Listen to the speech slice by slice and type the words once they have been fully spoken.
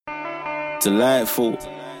delightful.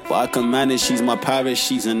 But I can manage, she's my pirate,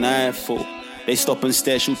 she's an eyeful. They stop and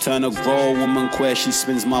stare, she'll turn a grown woman queer. She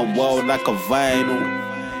spins my world like a vinyl.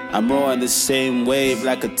 I'm rowing the same wave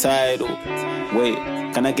like a tidal. Wait,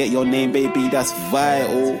 can I get your name, baby? That's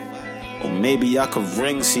vital. Or maybe I could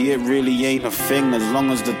ring, see it really ain't a thing as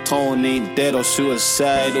long as the tone ain't dead or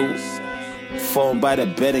suicidal. Phone by the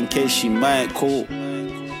bed in case she might call.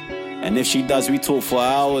 And if she does, we talk for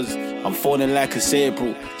hours. I'm falling like it's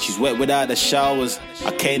April. She's wet without the showers.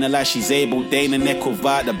 I can't lie, she's able. Dana neck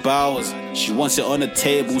without the bowels. She wants it on the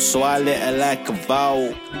table, so I let her like a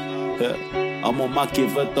vowel. I'm on my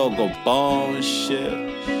give a dog a bone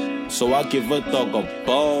shit. So I give a dog a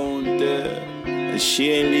bone there. And she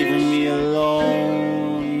ain't leaving me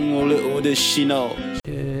alone. Oh, little does she know.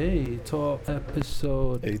 Okay, top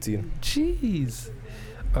episode 18. Jeez.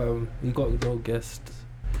 We got no guest.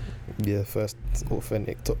 Yeah, first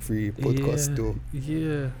authentic top 3 podcast still.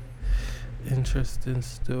 Yeah. Interesting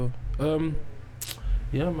still.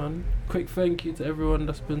 Yeah, man. Quick thank you to everyone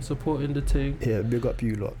that's been supporting the thing. Yeah, big up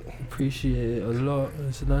you lot. Appreciate it a lot.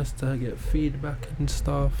 It's nice to get feedback and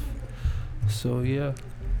stuff. So yeah,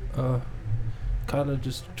 kind of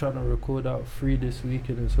just trying to record out 3 this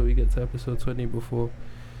weekend so we get to episode 20 before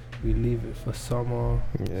we leave it for summer.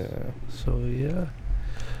 Yeah. So yeah.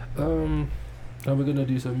 And we're gonna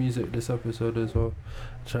do some music this episode as well.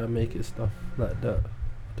 Try and make it stuff like that.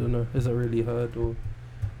 Don't know, is it really heard or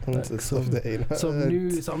like stuff that ain't heard.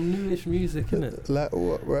 some newish music, innit? Like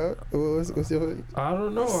what, bro? What's your? I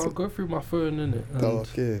don't know. I'll go through my phone, innit? And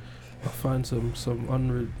okay. I'll find some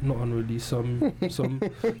not unreleased, some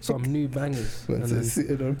new bangers. And then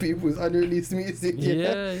sitting on people's unreleased music.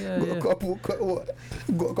 Yeah. Got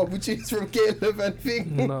a couple tunes from Caleb and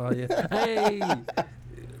thing. Nah, yeah. Hey.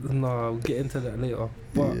 Nah, I'll get into that later.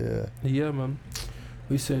 But yeah, man.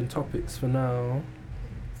 We're saying topics for now.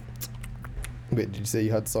 Wait, did you say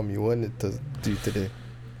you had some you wanted to do today?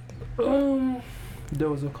 There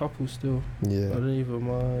was a couple still. Yeah. I don't even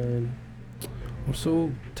mind. I'm so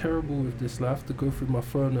terrible with this. I have to go through my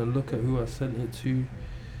phone and look at who I sent it to.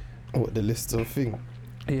 What, the list of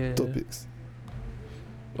Yeah. topics?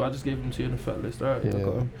 Well, I just gave them to you in the fat list. Alright, Yeah. I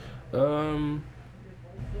got them.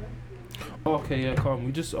 Okay, yeah, calm.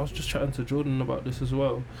 I was just chatting to Jordan about this as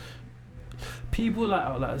well. People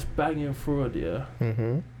like it's banging fraud, yeah.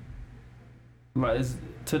 Mm-hmm. Like,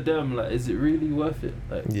 to them, like, is it really worth it?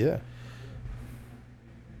 Like, yeah,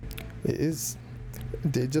 it is.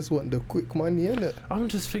 They just want the quick money, innit? I'm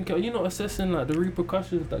just thinking, are you not assessing like the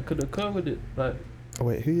repercussions that could occur with it? Like,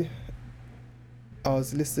 wait, who? I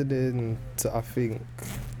was listening to, I think,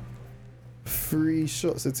 3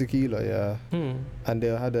 shots of tequila, yeah. And they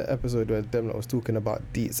had an episode where them that was talking about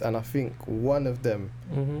deets, and I think one of them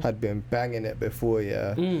had been banging it before,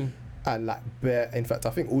 yeah. And like in fact I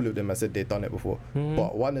think all of them have said they'd done it before,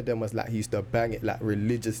 but one of them was like he used to bang it like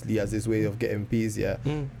religiously as his way of getting peas, yeah.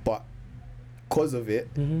 But because of it,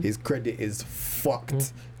 his credit is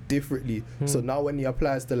fucked differently. So now when he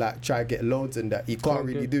applies to like try get loans and that, he can't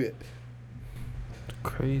really do it.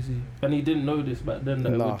 Crazy. And he didn't know this back then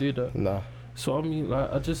that it would do that. Nah. So I mean, like,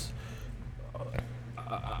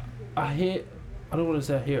 I hear, I don't want to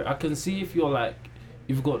say I hear, I can see if you're like,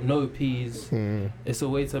 you've got no peas, it's a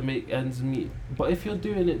way to make ends meet. But if you're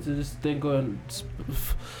doing it to just then go and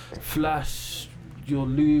flash your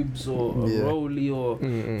lubes or a rollie or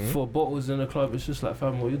for bottles in a club, it's just like,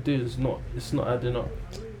 fam, what you're doing is it's not adding up.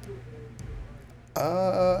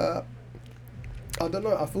 I don't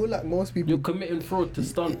know, I feel like most people... You're committing fraud to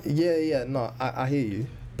stunt. Yeah, no, I hear you.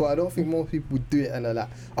 But I don't think most people do it and they're like,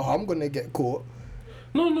 oh, I'm going to get caught.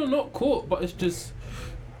 No, not caught, but it's just...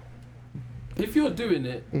 If you're doing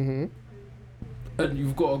it and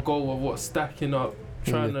you've got a goal of stacking up,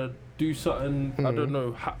 trying to do something, I don't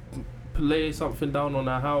know, lay something down on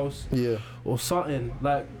a house, or something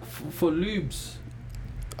like for lubes,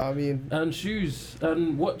 I mean, and shoes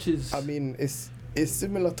and watches. I mean, it's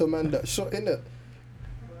similar to man that shot, innit?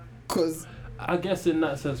 Cause I guess in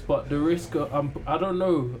that sense, but the risk of, I don't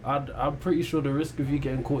know. I'm pretty sure the risk of you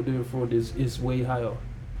getting caught doing fraud is way higher.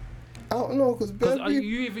 I don't know, because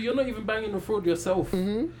you're not even banging the fraud yourself.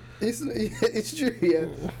 It's true, yeah.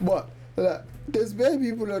 But like, there's bare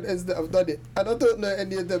people on ends that have done it, and I don't know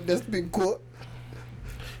any of them that's been caught.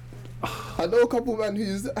 I know a couple man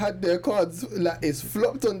who's had their cards, like, it's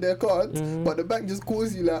flopped on their cards, but the bank just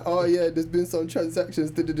calls you like, oh yeah, there's been some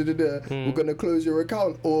transactions, we're gonna close your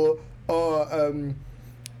account, or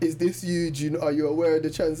is this you? Are you aware of the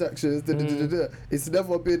transactions? It's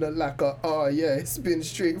never been it's been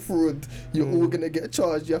straight fraud. You're all gonna get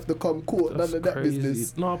charged. You have to come court. That's none of that crazy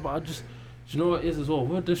business. No, but Do you know what it is as well?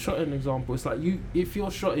 With the shotting example, it's like if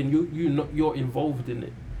you're shotting, you're involved in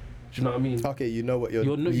it. Do you know what I mean? Okay, you know what you're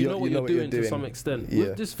you know what you're doing to some extent. Yeah.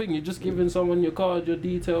 With this thing, you're just giving someone your card, your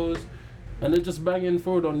details, and they're just banging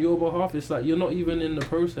forward on your behalf. It's like you're not even in the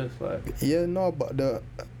process. Like, yeah, no, but the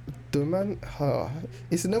man,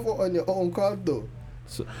 it's never on your own card though.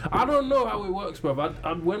 so, I don't know how it works, bro.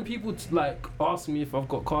 When people like ask me if I've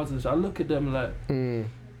got cards and shit, I look at them like,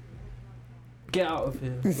 get out of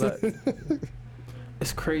here. Like,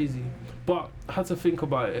 it's crazy. But I had to think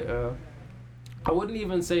about it. I wouldn't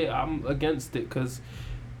even say I'm against it because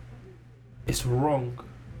it's wrong.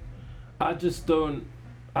 I just don't.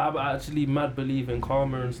 I'm actually mad believe in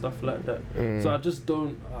karma and stuff like that. So I just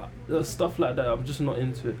don't. Stuff like that, I'm just not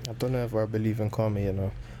into it. I don't know if I believe in karma, you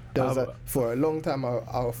know. For a long time, I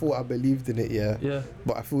thought I believed in it, yeah. Yeah.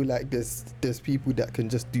 But I feel like there's people that can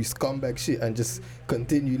just do scumbag shit and just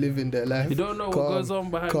continue living their life. You don't know what goes on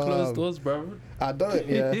behind closed doors, bro. I don't,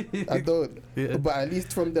 yeah. I don't. Yeah. But at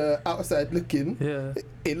least from the outside looking, Yeah.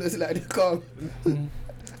 it looks like they're calm.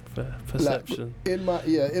 Perception. Like,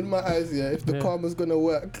 in my eyes, yeah. If the karma's gonna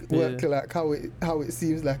work like how it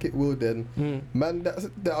seems like it will, then man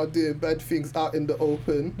that are doing bad things out in the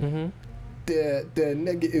open, their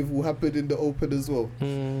negative will happen in the open as well.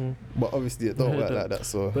 But obviously it don't work like that.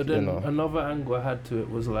 So, but then you know. another angle I had to it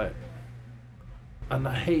was like, and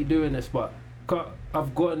I hate doing this, but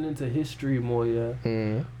I've gotten into history more,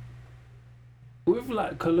 yeah. With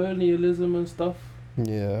like colonialism and stuff.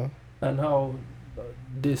 Yeah. And how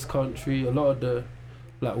this country, a lot of the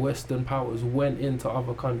like Western powers went into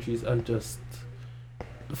other countries and just,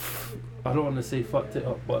 I don't want to say fucked it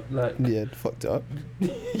up, but like, yeah, fucked it up.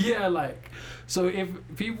 yeah, like, so if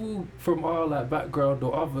people from our like background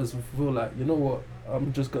or others feel like, you know what,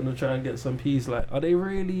 I'm just gonna try and get some peace, like, are they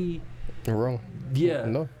really wrong? Yeah.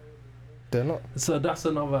 No, they're not. So that's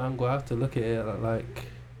another angle. I have to look at it like,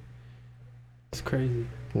 it's crazy.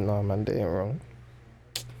 No, man, they ain't wrong.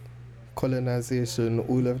 Colonization,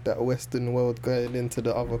 all of that Western world going into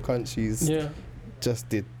the other countries, just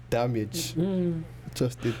did damage.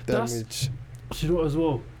 Just did damage. You know what as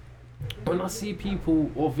well? When I see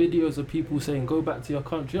people or videos of people saying go back to your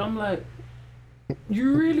country, I'm like,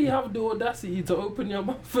 you really have the audacity to open your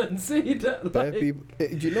mouth and say that? Like, people,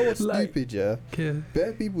 do you know what's like, stupid, yeah?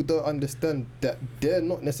 Bare people don't understand that they're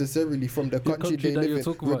not necessarily from the country they live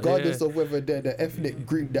in, regardless of whether they're the ethnic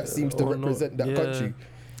group that seems to represent that country.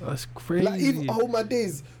 That's crazy. Like, even, oh my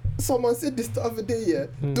days, someone said this the other day, yeah?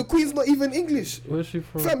 The Queen's not even English. Where's she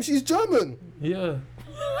from? Fam, she's German. Yeah.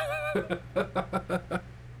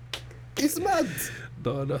 It's mad.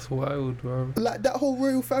 No, that's wild, bro. Like, that whole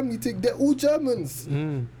royal family thing, they're all Germans.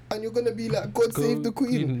 And you're gonna be like, God save the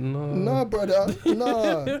Queen. Nah, brother.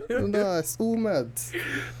 Nah, it's all mad.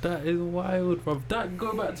 That is wild, bro. That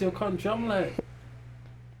go back to your country, I'm like,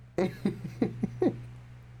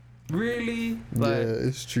 really? Like, yeah,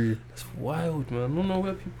 it's true. It's wild, man. I don't know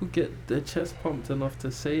where people get their chest pumped enough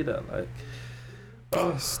to say that. Like,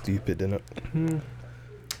 stupid, innit?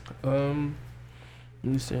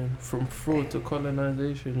 You saying from fraud to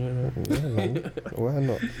colonization, you know? Yeah, man. Why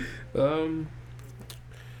not?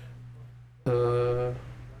 What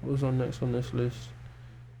was on next on this list?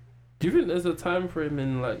 Do you think there's a time frame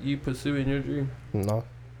in like you pursuing your dream? No.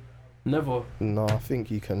 Never. No, I think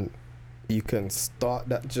you can start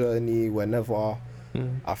that journey whenever.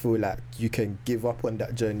 I feel like you can give up on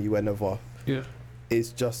that journey whenever. Yeah. It's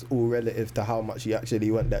just all relative to how much you actually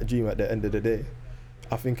want that dream at the end of the day.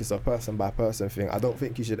 I think it's a person by person thing. I don't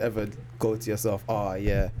think you should ever go to yourself,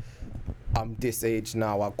 I'm this age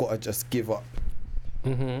now, I've got to just give up.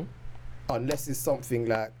 Unless it's something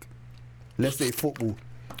like, let's say football.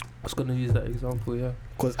 I was going to use that example, yeah.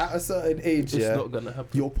 Because at a certain age, it's not gonna happen.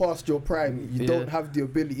 You're past your prime. You don't have the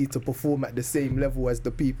ability to perform at the same level as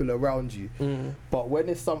the people around you. But when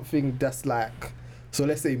it's something that's like, so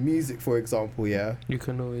let's say music, for example, yeah, you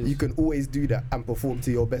can always do that and perform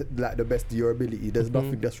to your like the best of your ability. There's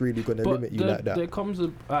nothing that's really gonna limit you like that. There comes a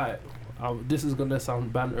this is gonna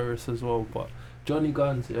sound banterous as well, but Johnny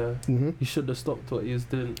Guns, he should have stopped what he was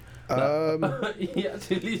doing. He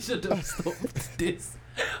actually should have stopped this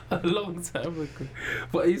a long time ago,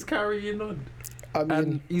 but he's carrying on. I mean,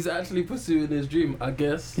 and he's actually pursuing his dream, I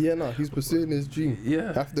guess. Yeah, no, he's pursuing his dream.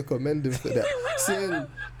 Yeah, have to commend him for that. Saying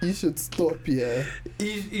he should stop. Yeah,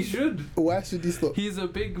 he should. Why should he stop? He's a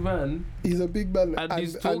big man. He's a big man, and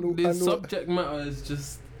his subject matter is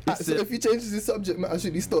just. So if he changes his subject matter,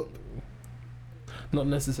 should he stop? Not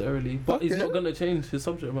necessarily, but he's Okay. not gonna change his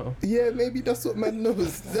subject matter. Yeah, maybe that's what man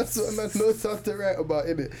knows. That's what man knows how to write about,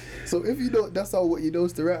 innit? So if you don't, that's how what he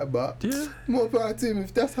knows to write about. Yeah. More power to him.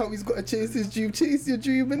 If that's how he's got to chase his dream, chase your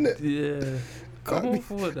dream, innit? Yeah. I'm all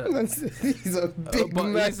for that. Man said he's a big But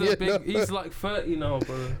man. he's like 30 now,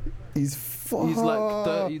 bro. He's far. He's like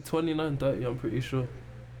 30, 29, 30, I'm pretty sure.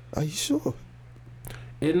 Are you sure?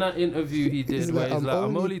 In that interview he did, He's where like, he's like,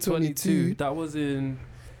 I'm only 22. 22. That was in.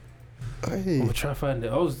 I'm Hey. gonna try to find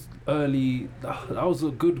it. I was early. That was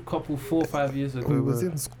a good couple 4 or 5 years ago. He was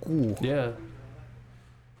bro. in school. Yeah.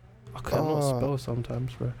 I cannot spell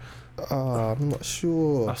sometimes, bro. I'm not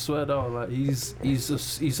sure. I swear down, like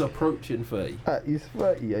he's approaching 30. He's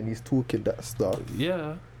 30 and he's talking that stuff.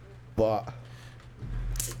 Yeah. But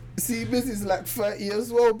C-Biz is like 30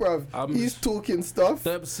 as well, bruv. He's talking stuff.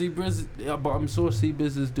 C-Biz, yeah, but I'm sure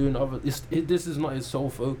C-Biz is doing other. This is not his sole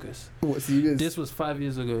focus. What C-Biz? This was 5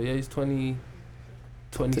 years ago. Yeah, he's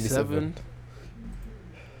 27.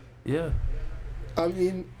 Yeah. I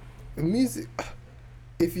mean, music,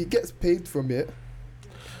 if he gets paid from it,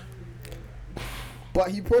 but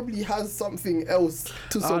he probably has something else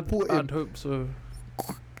to support him. I'd hope so.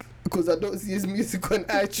 Because I don't see his music on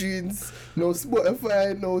iTunes, no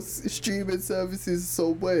Spotify, no streaming services,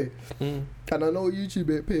 so boy. And I know YouTube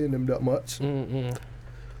ain't paying him that much.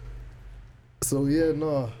 So yeah,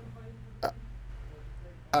 no.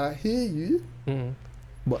 I hear you,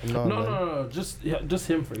 but No. Just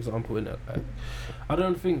him, for example. Innit? Like, I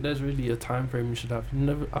don't think there's really a time frame you should have.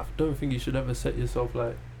 I don't think you should ever set yourself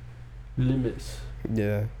like limits.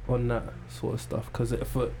 Yeah. On that sort of stuff, because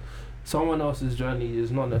for someone else's journey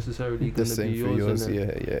is not necessarily going to be yours.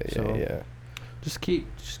 Yeah. Just keep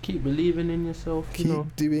believing in yourself.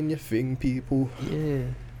 Keep doing your thing, people.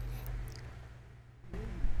 Yeah.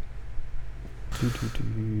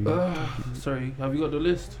 Sorry, have you got the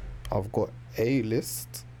list? I've got a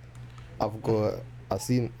list. I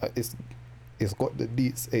seen it's got the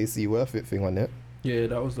Deets AC Worth It thing on it. Yeah,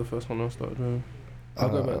 that was the first one I started doing. I'll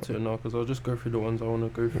go back to it now because I'll just go through the ones I want to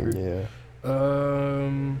go through. Yeah.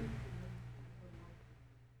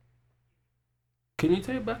 Can you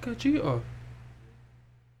take back a cheater?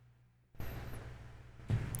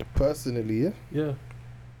 Personally, yeah. Yeah.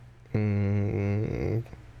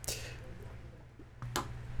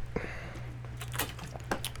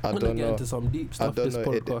 I don't know. Get into some deep stuff. I don't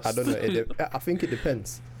know. I think it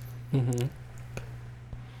depends.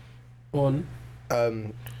 On.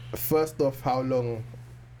 First off, how long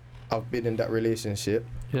I've been in that relationship.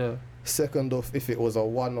 Yeah. Second off, if it was a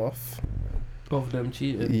one-off. Of them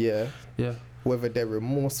cheating. Yeah. Yeah. Whether they're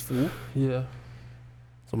remorseful. Yeah.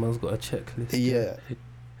 Someone's got a checklist. Yeah.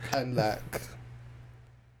 And like,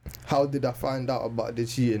 how did I find out about the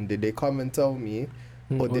cheating? Did they come and tell me?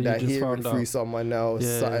 Or did I hear it through someone else,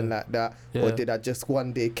 something like that? Yeah. Or did I just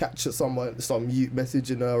one day catch some youth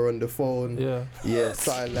messaging her on the phone? Yeah,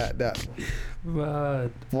 something like that.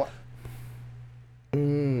 Mad. What?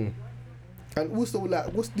 And also, like,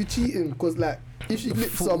 what's the cheating? Because, like, if she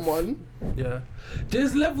lips someone... Yeah.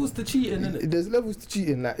 There's levels to cheating, innit? There's levels to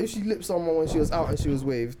cheating. Like, if she lipped someone when she was out and she was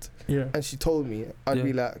waved, and she told me, I'd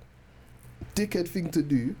be like, dickhead thing to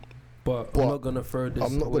do. But I'm not gonna throw this.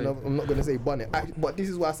 I'm not gonna say bun it. But this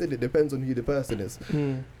is why I said it depends on who the person is.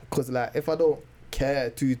 Because like if I don't care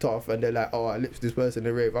too tough and they're like, oh, I lips this person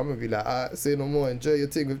in rave, I'm gonna be like, alright, say no more, enjoy your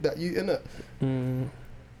thing with that you innit.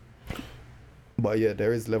 But yeah,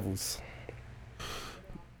 there is levels.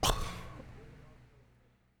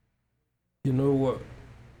 You know what?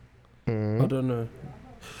 I don't know.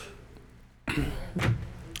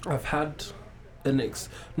 I've had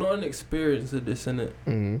not an experience of this in it,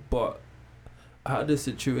 but I had a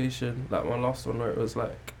situation like my last one where it was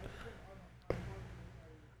like,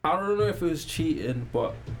 I don't know if it was cheating,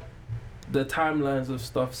 but the timelines of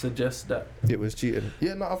stuff suggest that it was cheating.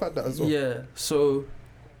 Yeah, no, I've had that as well. Yeah, so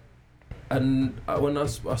and when I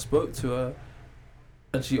spoke to her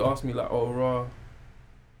and she asked me like, oh raw,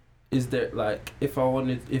 is there like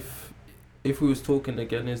if we was talking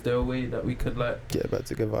again, is there a way that we could like get back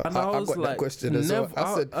together? And I got like, that question as well.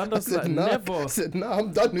 I said never. I said no,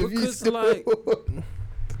 I'm done with you still.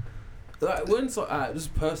 Like when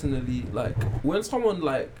just personally, like when someone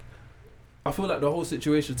like, I feel like the whole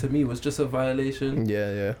situation to me was just a violation.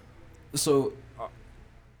 Yeah. So,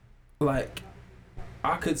 like,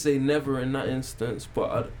 I could say never in that instance,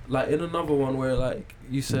 but like in another one where like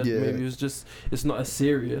you said maybe it's not as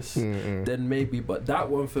serious, then maybe. But that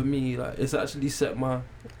one for me, like, it's actually set my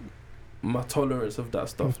tolerance of that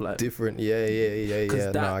stuff like different. Yeah.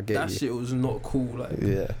 That shit was not cool. Like,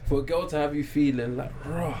 for a girl to have you feeling like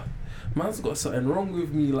raw, man's got something wrong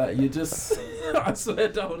with me. Like, you just, I swear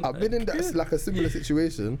down. I've been in that like a similar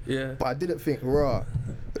situation. Yeah. But I didn't think, raw.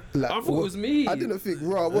 Like, I thought it was me. I didn't think,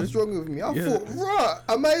 raw, what's wrong with me? I thought, raw,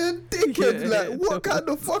 am I a dickhead? Like, what kind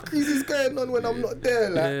of fuckeries is going on when I'm not there?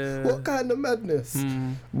 Like, what kind of madness?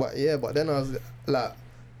 But then I was like,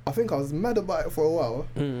 I think I was mad about it for a while.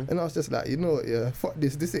 And I was just like, you know what, fuck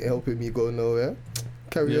this ain't helping me go nowhere.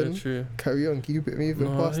 Carry on, keep it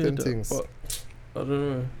moving past them things. But I don't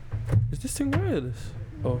know. Is this thing wireless?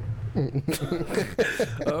 Oh.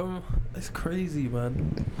 It's crazy,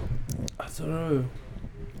 man. I don't know.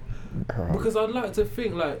 Because I'd like to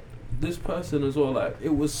think like this person as well, like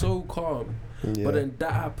it was so calm, but then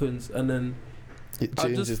that happens and then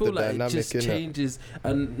I just feel like it just changes,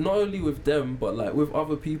 and not only with them but like with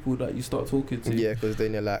other people that you start talking to. Yeah, because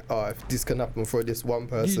then you're like, oh, if this can happen for this one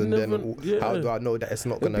person, then how do I know that it's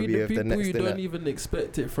not gonna be with the next? People you don't even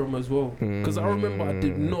expect it from as well. Because I remember I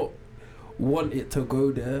did not want it to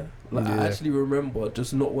go there. Like I actually remember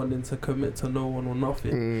just not wanting to commit to no one or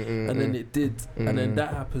nothing, and then it did, and then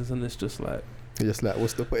that happens, and it's just like, you're just like,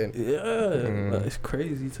 what's the point? Like, it's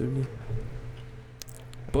crazy to me.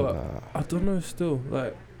 But I don't know. Still,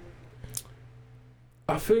 like,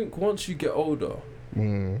 I think once you get older,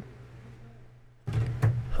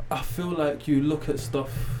 I feel like you look at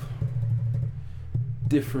stuff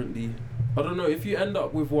differently. I don't know if you end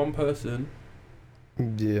up with one person.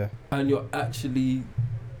 Yeah. And you're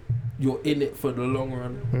in it for the long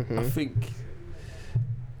run. I think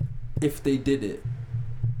if they did it,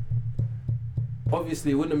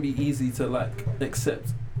 obviously it wouldn't be easy to like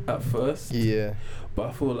accept at first. Yeah. But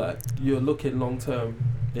I feel like you're looking long term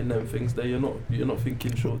in them things that you're not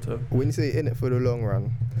thinking short term. When you say in it for the long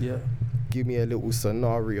run, give me a little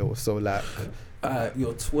scenario. So like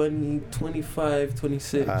you're 20, 25,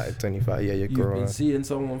 26. 25, you're You've growing. been seeing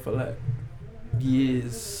someone for like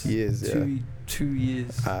years, 2 years. 2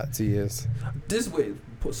 years. This way,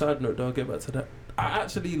 side note, I'll get back to that. I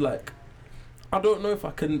actually like, I don't know if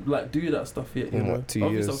I can like do that stuff yet. You know, 2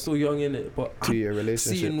 obviously years. I'm still young in it, but 2 year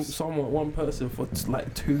relationships. Seeing one person for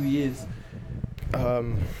like 2 years,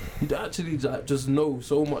 you'd actually like just know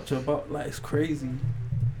so much about. Like, it's crazy.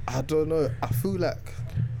 I don't know. I feel like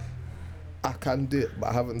I can do it,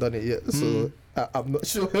 but I haven't done it yet. So I'm not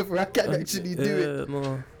sure if I can actually do it.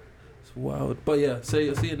 No. It's wild. But yeah, say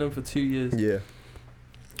you're seeing them for 2 years. Yeah.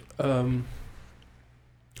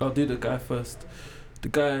 I'll do the guy first. The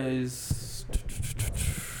guy's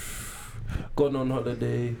gone on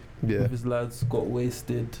holiday with his lads, got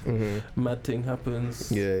wasted. Mad thing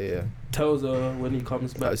happens. Yeah. Tells her when he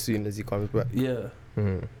comes back. As soon as he comes back. Yeah.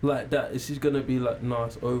 Like that. Is she gonna be like, nah,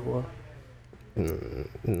 it's over?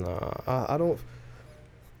 Nah, I don't.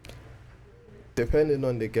 Depending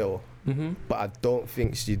on the girl. But I don't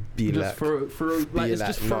think she'd be just like it's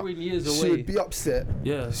just throwing years away. She'd be upset.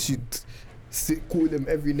 Yeah. She'd call him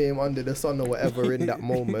every name under the sun or whatever in that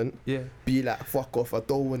moment. Yeah. Be like, fuck off, I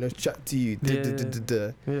don't want to chat to you.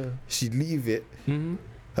 Yeah. She'd leave it.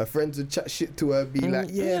 Her friends would chat shit to her, be like,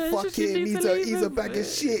 fuck him, he's a bag of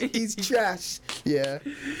shit, he's trash. Yeah.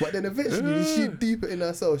 But then eventually she'd deep it in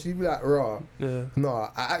herself. She'd be like, raw. Nah,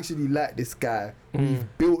 I actually like this guy. We've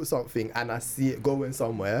built something and I see it going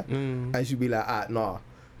somewhere. And she'd be like, nah,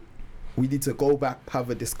 we need to go back, have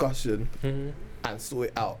a discussion and sort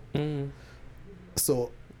it out.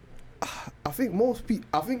 So I think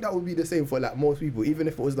that would be the same for like most people, even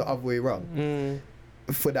if it was the other way around.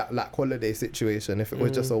 For that like holiday situation, if it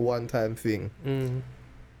was just a one-time thing.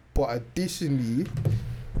 But additionally,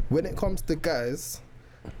 when it comes to guys,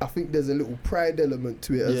 I think there's a little pride element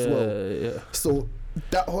to it as well. So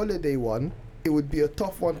that holiday one, it would be a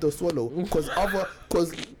tough one to swallow because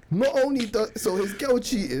not only so his girl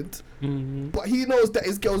cheated, but he knows that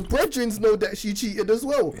his girl's brethren know that she cheated as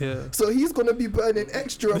well. So he's gonna be burning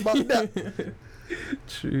extra about that.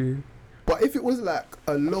 True. But if it was like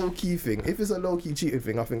a low-key thing, if it's a low-key cheating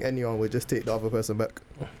thing, I think anyone would just take the other person back,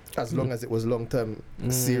 as long as it was long-term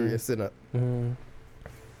serious, innit?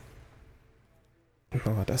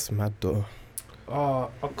 Oh, that's mad though. I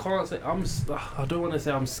can't say I don't want to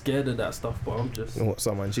say I'm scared of that stuff, but I'm just. What,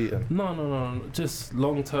 someone cheating? No. Just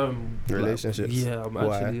long-term relationships. Like, yeah, I'm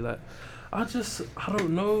actually like. I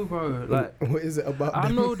don't know, bro. Like, what is it about? I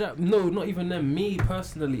know that not even them. Me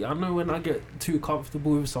personally, I know when I get too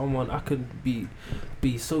comfortable with someone, I could be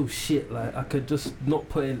so shit. Like, I could just not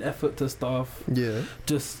put in effort to stuff. Yeah.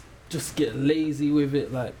 Just get lazy with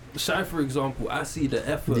it. Like Shy, for example, I see the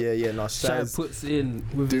effort. No, Shy puts in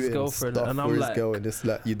with his girlfriend, and I'm like, girl, and it's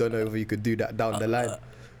like you don't know if you could do that down the line.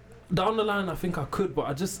 Down the line, I think I could, but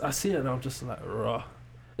I see it and I'm just like, raw.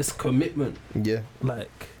 It's commitment. Yeah.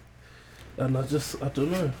 Like. and I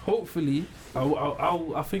don't know. Hopefully,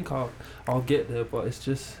 I think I'll get there, but it's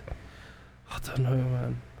just, I don't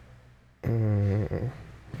know, man.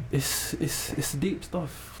 It's deep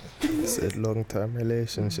stuff. Said long-term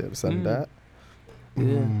relationships and that.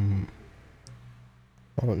 Yeah.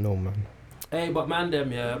 I don't know, man. Hey, but man,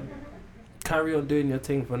 them, yeah, carry on doing your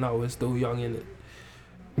thing for now. We're still young, innit?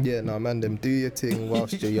 Yeah, no, man, them do your thing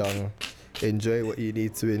whilst you're young. Enjoy what you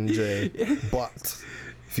need to enjoy. But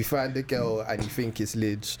if you find a girl and you think it's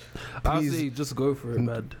ledge, I say just go for it,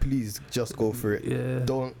 man. Please just go for it. Yeah.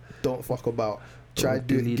 Don't fuck about. Try to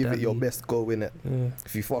do it, give it your best go in it. Yeah.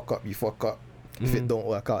 If you fuck up, you fuck up. If it don't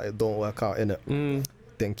work out, it don't work out, innit?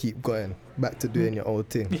 Then keep going. Back to doing your own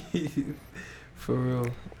thing. For real.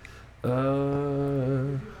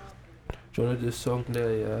 Do you wanna do a song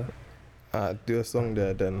there, yeah? Do a song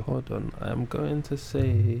there then. Hold on, I'm going to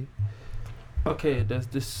say. Okay, there's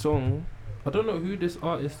this song. I don't know who this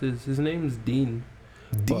artist is. His name's Dean.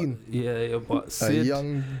 Dean. But, yeah, but Sid. A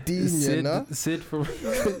young Dean, you know? Sid from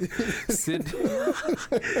Sid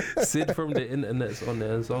from the internet's on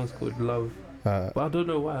there, and the song's called Love. But I don't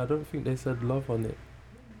know why. I don't think they said love on it.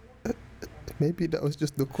 Maybe that was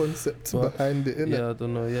just the concept behind it, innit? Yeah, I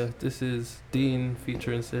don't know. Yeah, this is Dean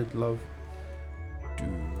featuring Sid, Love.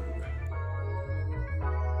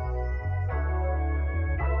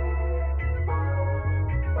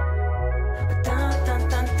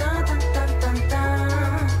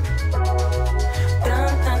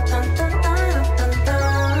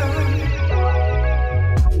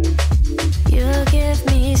 You give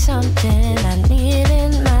me something I need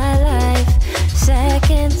in my life.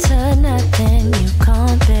 Second to nothing, you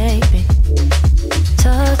come, baby.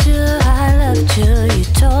 Told you I loved you, you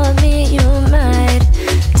told me you might.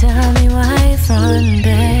 Tell me why front,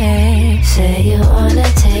 babe. Say you wanna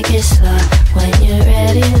take it slow. When you're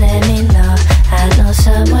ready, let me know. I know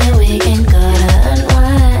somewhere we can go to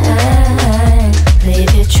unwind.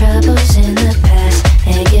 Leave your troubles in the past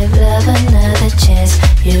and give love another chance.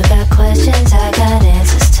 You got questions, I got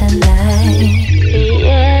answers tonight.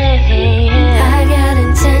 I got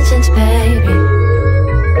intentions, baby,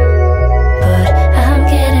 but I'm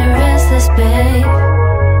getting restless, babe.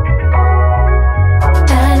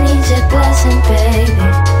 I need your blessing, baby.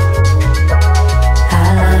 I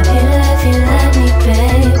love you if you let me,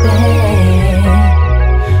 baby.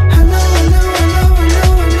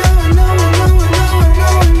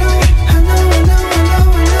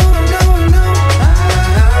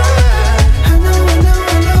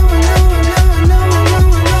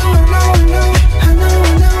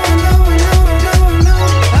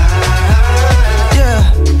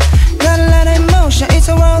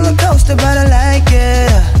 But I like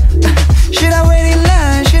it. Should I wait in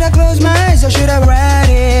line? Should I close my eyes or should I write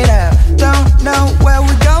it out? Don't know where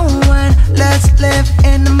we're going. Let's live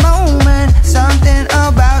in the moment. Something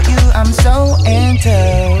about you I'm so into.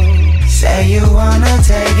 Say you wanna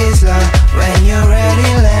take it slow. When you're ready,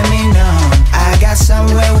 let me know. I got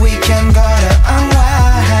somewhere we can go to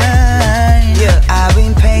unwind. Yeah, I've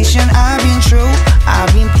been patient, I've been true.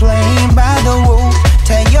 I've been playing by the rules.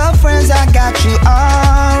 Tell your friends I got you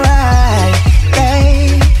alright.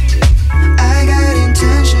 I got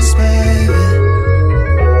intentions, baby,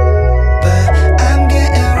 but I'm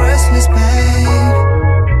getting restless, babe.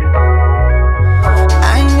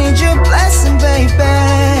 I need your blessing, baby.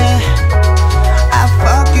 I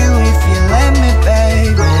fuck you if you let me, baby.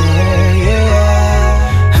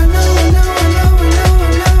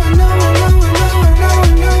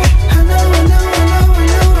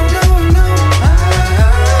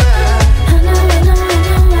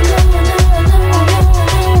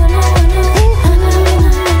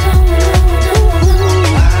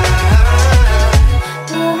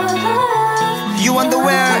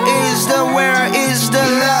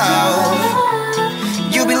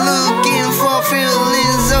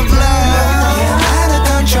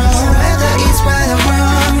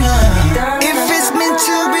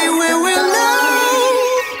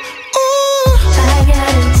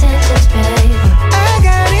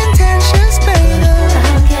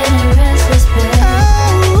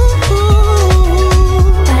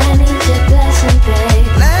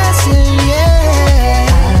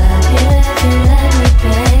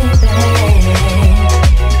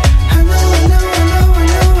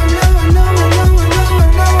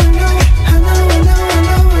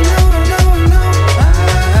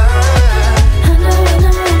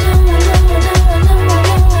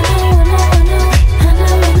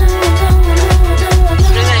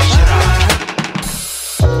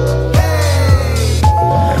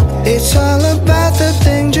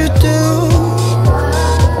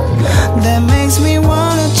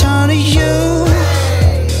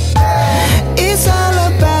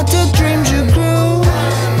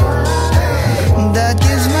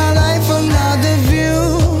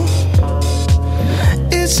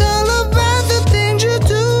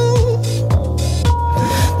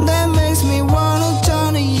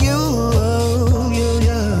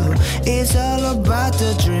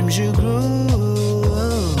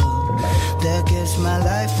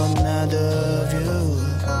 another view.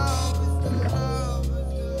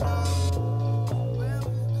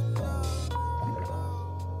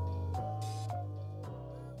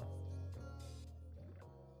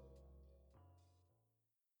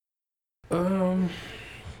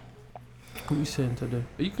 What are you saying today?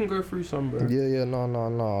 You can go through some, bro. Yeah, no.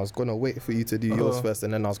 I was gonna wait for you to do yours first,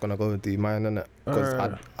 and then I was gonna go and do mine, innit?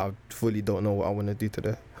 Because I fully don't know what I want to do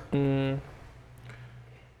today.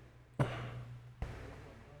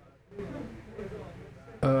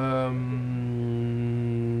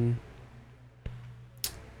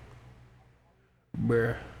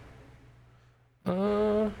 Bruh.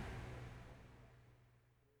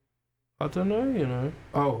 I don't know, you know.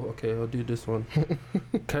 Oh, okay, I'll do this one.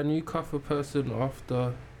 Can you cuff a person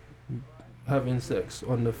after having sex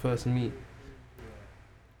on the first meet?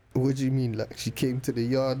 What do you mean? Like she came to the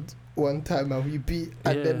yard one time and we beat,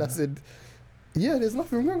 and then I said, yeah, there's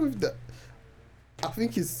nothing wrong with that. I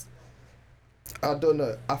think I don't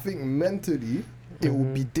know. I think mentally it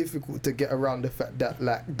would be difficult to get around the fact that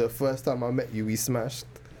like the first time I met you we smashed.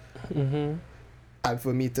 And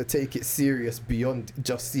for me to take it serious beyond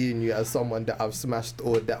just seeing you as someone that I've smashed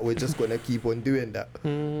or that we're just gonna keep on doing that.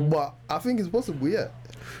 But I think it's possible, yeah.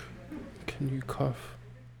 Can you cuff?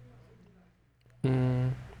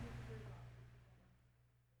 In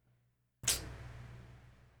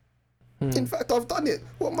fact, I've done it.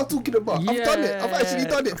 What am I talking about? I've done it. I've actually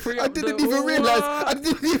done it. I didn't even realize. I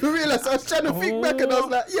was trying to think back and I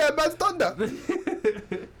was like, yeah, man's done that.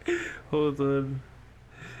 Hold on.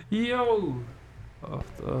 Yo.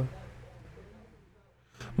 After.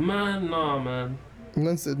 Man, nah, man.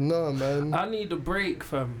 Man said, nah, man. I need a break,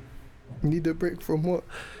 fam. Need a break from what?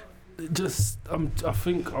 I don't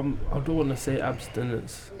want to say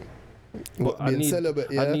abstinence. What, being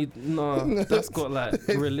celibate, yeah? That's got like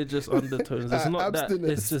religious undertones. It's not that.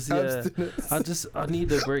 It's just, abstinence. I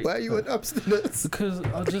need a break. Why are you on abstinence? Because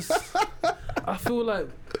I feel like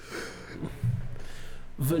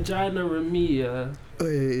vagina and me,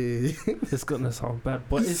 it's gonna sound bad,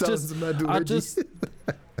 but it's just,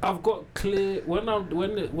 I've got clear, when I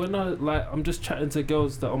like, I'm just chatting to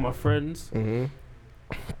girls that are my friends,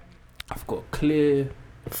 I've got clear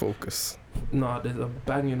focus. Nah, there's a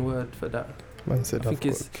banging word for that. Man said I think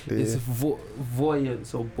it's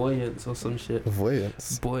voyance or buoyance or some shit.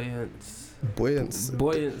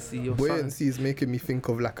 Buoyancy is making me think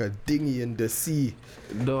of like a dinghy in the sea.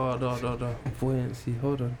 No. Buoyancy.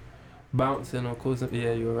 Hold on. Bouncing or causing.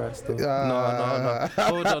 Yeah, you're right. Still. No.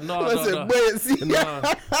 Hold on. No. Buoyancy. No.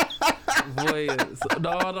 Voyance. No.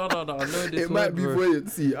 I know this. It might be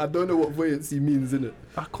buoyancy. I don't know what buoyancy means, innit?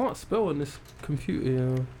 I can't spell on this computer. You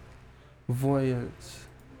know. Voyance.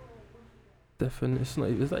 Definition.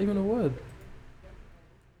 Is that even a word?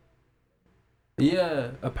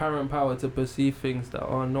 Yeah, apparent power to perceive things that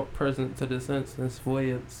are not present to the senses.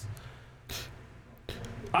 Voyance.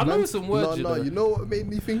 I know some words. No. You know what made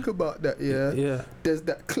me think about that? Yeah. There's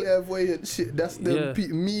that clairvoyant shit. That's the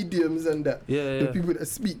mediums and that. The people that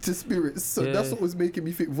speak to spirits. So that's what was making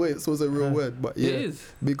me think voyance was a real word. But yeah, it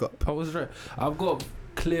is. Big up. I was right. I've got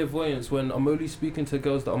clairvoyance when I'm only speaking to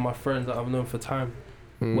girls that are my friends that I've known for time.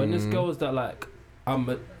 When there's girls that like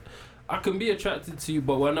I can be attracted to you,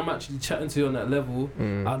 but when I'm actually chatting to you on that level,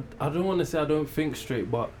 I don't want to say I don't think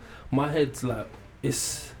straight, but my head's like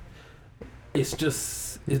it's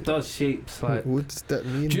just, it does shapes. Like, what does that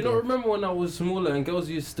mean? Do you not remember when I was smaller and girls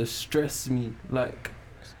used to stress me like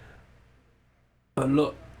a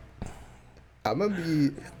lot? I remember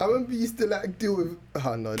you used to like deal with.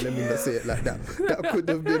 Oh no, let me not say it like that. That could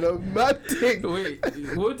have been a mad thing. Wait,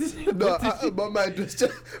 what did you? No, my mind was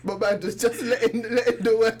just letting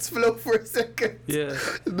the words flow for a second. Yeah.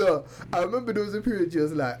 No, I remember there was a period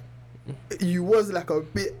you was like a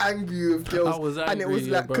bit angry with girls. I was angry, and it was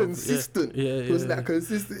like consistent. Yeah, it was like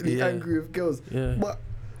consistently angry with girls. Yeah. But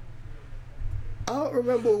I don't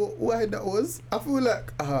remember why that was. I feel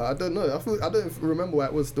like I don't know. I don't remember why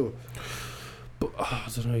it was though. But I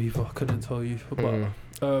don't know either. I couldn't tell you. But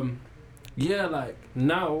yeah, like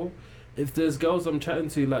now, if there's girls I'm chatting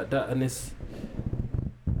to like that, and it's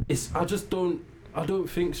I don't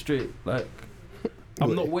think straight. Like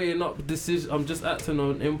I'm not weighing up decisions. I'm just acting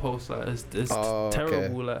on impulse. Like it's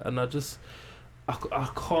terrible. Like, and I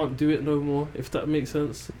can't do it no more. If that makes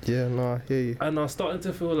sense. Yeah, no, I hear you. And I'm starting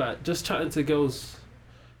to feel like just chatting to girls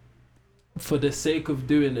for the sake of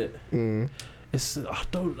doing it. It's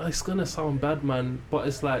gonna sound bad, man, but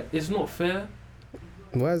it's like, it's not fair.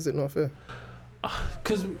 Why is it not fair?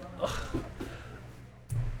 Cause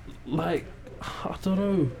like, I don't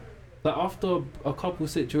know, like after a couple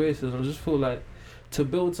situations, I just feel like to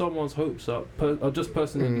build someone's hopes up, or just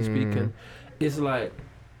personally speaking, it's like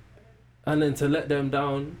and then to let them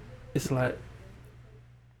down, it's like,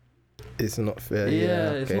 It's not fair.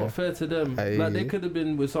 it's okay. not fair to them. I Like, they hear you. could have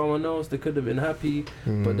been with someone else, they could have been happy,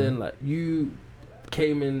 but then like you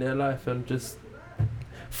came in their life and just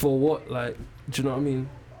for what? Like, do you know what I mean?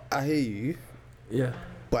 I hear you, Yeah.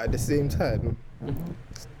 but at the same time,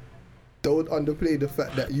 don't underplay the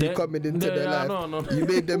fact that you coming into their life. No. You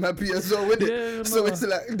made them happy as well with it. Yeah, So no. it's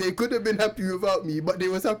like they could have been happy without me, but they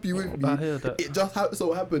was happy with me. I hear that. It just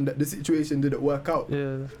so happened that the situation didn't work out.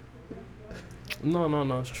 Yeah.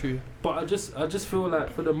 No, it's true. But I just feel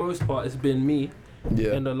like for the most part it's been me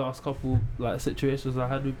Yeah. in the last couple like situations I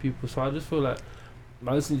had with people. So I just feel like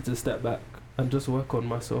I just need to step back and just work on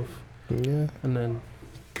myself Yeah. and then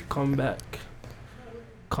come back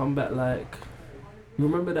like,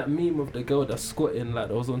 remember that meme of the girl that's squatting like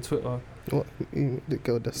that was on Twitter? What? The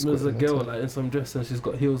girl that's There's a squatting girl on top. like in some dress and she's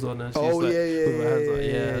got heels on and she's Oh, like yeah, with her hands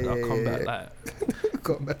like, yeah, I'll come back yeah. like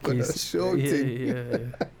Come back on that show yeah, thing.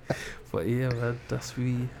 yeah. But yeah, man, that's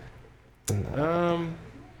we.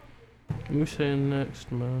 Who's saying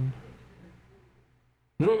next, man?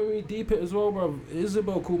 You know what made me deep it as well, bro?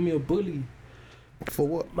 Isabel called me a bully. For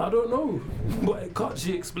what? I don't know, but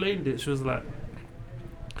she explained it. She was like,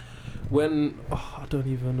 when I don't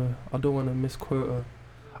even know. I don't want to misquote her.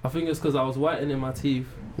 I think it's because I was whitening my teeth.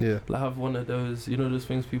 Yeah. Like, I have one of those, you know, those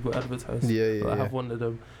things people advertise. Yeah. I have one of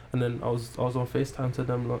them, and then I was on FaceTime to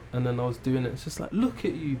them lot, and then I was doing it. It's just like, look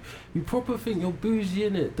at you proper think you're bougie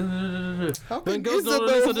in it. How When can girls don't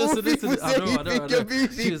Isabel listen, of all people I say know, you I know, think I you're know.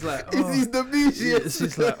 bougie? She was like, He's the bougiest.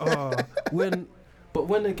 she's like, but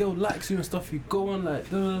when a girl likes you and stuff, you go on like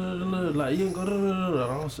you ain't got. And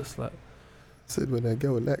I was just like, Said when a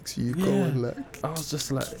girl likes you, go Yeah. on like. I was just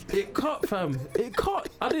like, it cut, fam. It cut.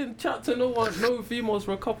 I didn't chat to no females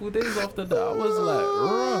for a couple of days after that. I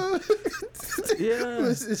was like,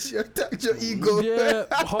 yeah. She attacked your ego. Yeah,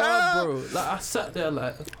 hard, bro. Like, I sat there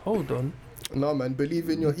like, hold on. No, man, believe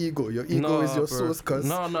in your ego. Your ego Nah, is your bro. source, cuz.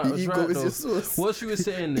 No, your it's ego right, is though. your source. What she was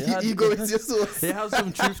saying, Your ego is your source. it has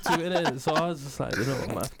some truth to it, innit? So I was just like, you know what,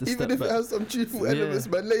 I might have to Even step if back. it has some truthful Yeah. elements,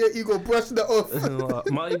 man, let your ego brush that off.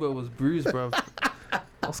 Like, my ego was bruised, bro.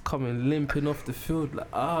 I was coming limping off the field,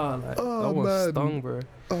 like, that one man. stung, bro.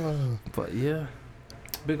 Oh, But yeah,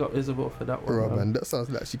 big up Isabel for that one. bro, man, that sounds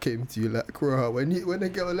like she came to you like, bro, when a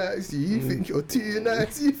girl likes you, you think you're too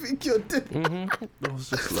nice, you think you're dead. I was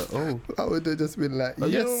just like, oh. I would have just been like, You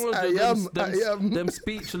yes, know, I am. Them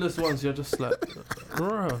speechless ones, you're just like,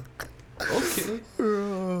 bruh, okay.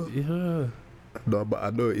 Yeah. No, but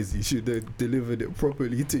I know Izzy should have delivered it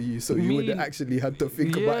properly to you, so you would have actually had to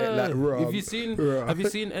think about it like, raw. Have you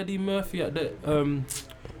seen Eddie Murphy at the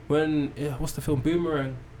what's the film,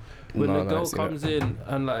 Boomerang? When No, the no, girl I've seen comes in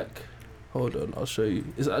and like, hold on, I'll show you.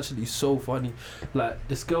 It's actually so funny. Like,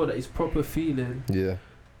 this girl that he's proper feeling, Yeah.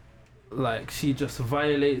 like, she just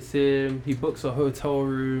violates him. He books a hotel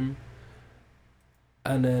room,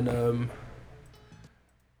 and then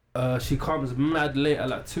she comes mad late at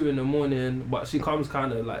like 2 a.m, but she comes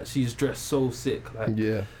kind of like, she's dressed so sick, like.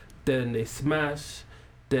 Yeah. Then they smash.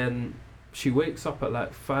 Then she wakes up at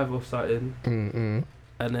like 5 or something,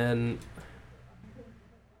 and then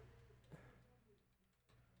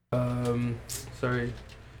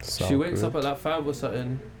she wakes up at like 5 or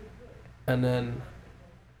something, and then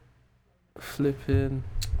flipping.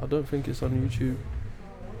 I don't think it's on YouTube.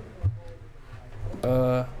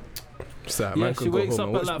 She wakes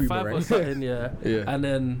up at like 5 or something, yeah. And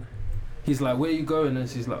then he's like, "Where you going?" And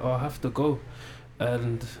she's like, "Oh, I have to go."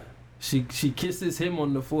 And she kisses him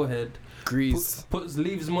on the forehead. Grease.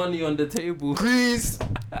 Leaves money on the table. Grease.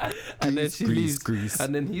 And then she leaves. Grease.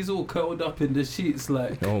 And then he's all curled up in the sheets,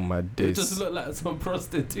 like. Oh my It days. just looked like some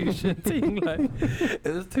prostitution thing. Like, it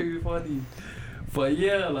was too funny. But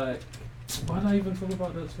yeah, like, why did I even talk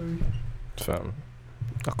about that? Sorry. Fam,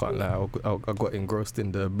 I can't lie. I got engrossed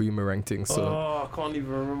in the Boomerang thing. So I can't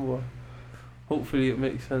even remember. Hopefully, it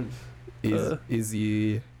makes sense. is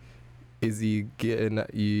he getting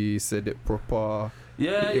that you said it proper?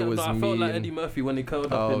 Yeah, It was I felt like mean. Eddie Murphy when he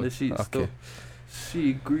curled up in the sheets. Okay. Still.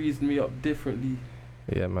 She greased me up differently.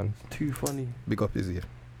 Yeah, man. Too funny. Big up Izzy.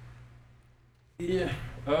 Yeah.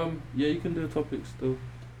 Yeah, you can do a topic still.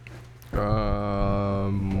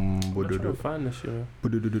 I'm trying to find this, you know.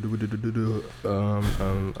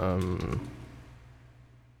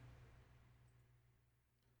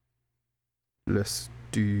 Let's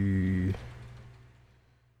do.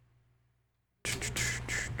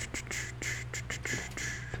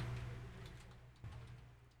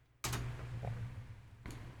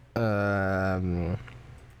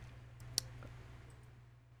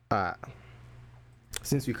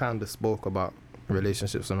 Since we kind of spoke about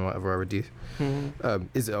relationships and whatever already.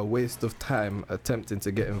 Is it a waste of time attempting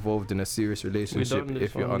to get involved in a serious relationship done this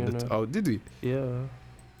if you're one, under? you know. Oh, did we? Yeah.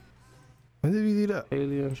 When did we do that?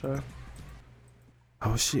 Alien show.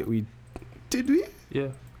 Oh shit, we did we? Yeah.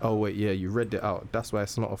 Oh wait, yeah, you read it out. That's why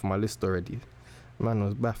it's not off my list already. Man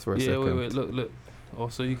was baffed for a second. Wait, look. Oh,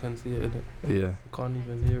 so you can see it, innit? Yeah. Can't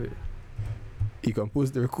even hear it. You can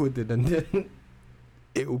pause the recording and then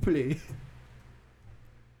it will play.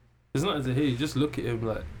 It's not to hear, you just look at him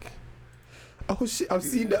like... Oh shit, I've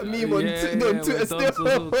seen that meme on Twitter when still. Dom's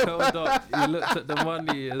all curled up, you looked at the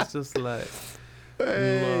money, it's just like...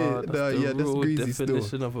 Hey, Nah, that's the that's real greasy definition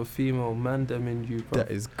still. of a female man them in you, bro.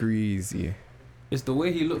 That is greasy. It's the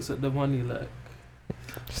way he looks at the money, like...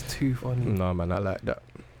 It's too funny. No man, I like that.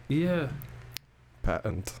 Yeah.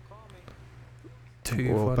 Patent.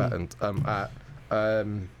 Too Well funny.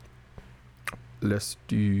 patent. Let's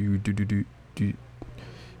do.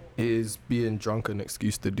 Is being drunk an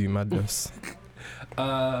excuse to do madness?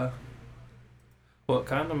 What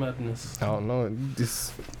kind of madness? I don't know.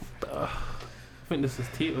 This. I think this is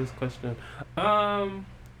Tito's question.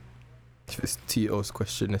 If it's Tito's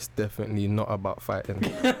question, it's definitely not about fighting.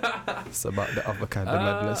 It's about the other kind of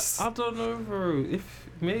madness. I don't know, bro. If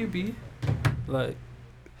maybe, like,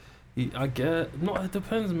 I get. No, it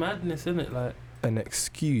depends. Madness, innit? Like An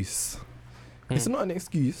excuse. It's not an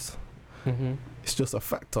excuse. Mm-hmm. It's just a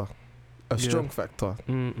factor, a strong factor.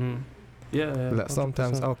 Yeah. Like 100%.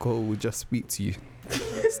 sometimes alcohol will just speak to you,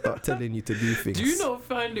 start telling you to do things. Do you not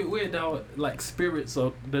find it weird how like spirits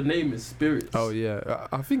or the name is spirits? Oh yeah,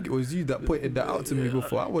 I think it was you that pointed that out to me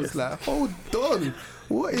before. I was like, hold on,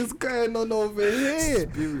 what is going on over here?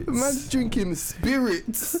 Spirits. Man's drinking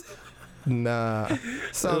spirits. Nah,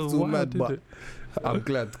 sounds all wild, mad, but innit? I'm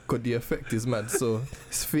glad because the effect is mad, so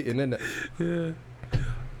it's fitting, innit? Yeah.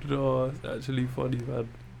 No, it's actually funny, man.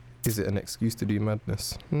 Is it an excuse to do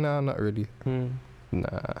madness? Nah, not really. Nah.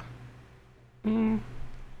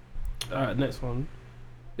 Alright, next one.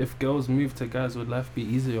 If girls move to guys, would life be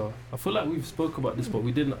easier? I feel like we've spoke about this, but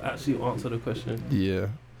we didn't actually answer the question. Yeah.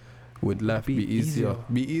 Would life be easier?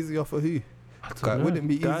 Be easier for who? It wouldn't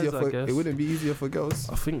be Guys, easier I for. guess. It wouldn't be easier for girls.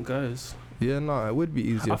 I think guys. Yeah, no, it would be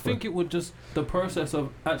easier. I think it would just the process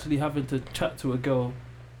of actually having to chat to a girl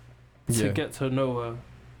to get to know her,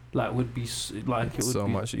 like would be like it would so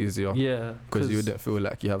be much easier. Yeah, Because you wouldn't feel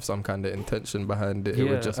like you have some kind of intention behind it. It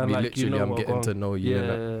would just be and, like, literally you know I'm what getting to wrong. know you. Yeah,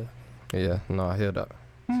 innit? Yeah, no, I hear that.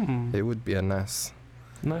 It would be a nice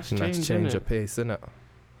nice change innit? of pace, innit?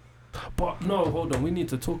 But no, hold on, we need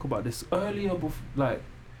to talk about this earlier. Like,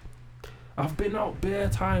 I've been out bare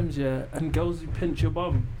times, yeah, and girls who pinch your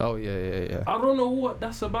bum. Oh yeah. I don't know what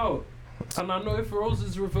that's about, and I know if roles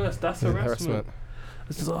is reversed, that's harassment.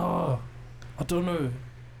 It's just, I don't know.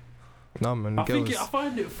 No man, I girls,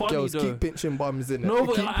 find it funny girls though. keep pinching bums, innit? No,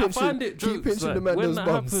 but keep like, I find it jokes keep pinching like, the man when those that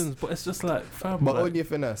bums. happens, but it's just like, fam, But like, only if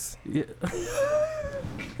finesse. yeah.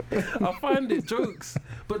 I find it jokes,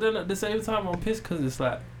 but then at the same time I'm pissed because it's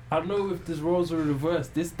like I know if this roles are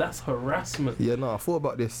reversed, that's harassment. Yeah, no, I thought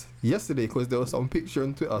about this yesterday because there was some picture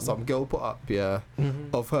on Twitter, some girl put up,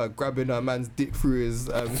 of her grabbing her man's dick through his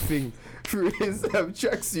through his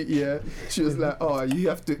tracksuit, yeah. She was like, oh, you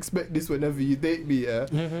have to expect this whenever you date me, yeah.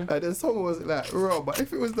 And then someone was like, raw, but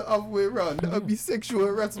if it was the other way around, that would be sexual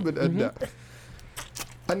harassment and that.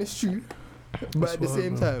 And it's true. But That's at the wild,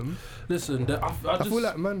 same man. time, Listen, I feel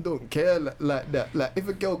like man don't care like that. Like if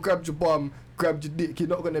a girl grabbed your bum, grabbed your dick, you're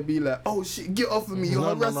not gonna be like, oh shit, get off of me, you're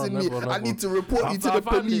harassing me. never. I need to report you to the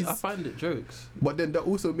police. I find it jokes. But then that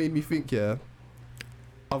also made me think,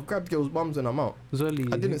 I've grabbed girls' bums when I'm out.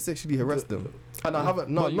 Zoli, I didn't sexually harass them. And I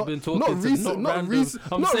haven't, But you've been talking to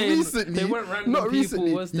not saying recently. they weren't random Not people,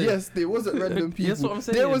 recently. was they? Yes, they wasn't random people. That's what I'm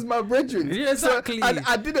saying. There was my brethren. Yeah, exactly. So, and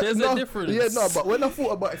I didn't There's know. a difference. Yeah, no, but when I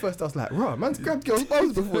thought about it first, I was like, right, man's grabbed girls'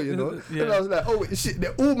 bums before, you know? Yeah. And I was like, oh, wait, shit,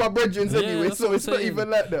 they're all my brethren anyway, that's so what it's I'm not saying. even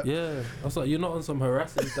like that. Yeah, I was like, you're not on some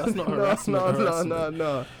harassment. That's not harassment.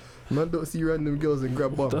 No. Man don't see random girls and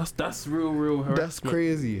grab bums. That's real harassment. That's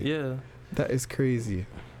crazy. Yeah. That is crazy.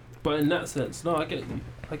 But in that sense, no, I get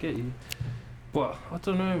you. But I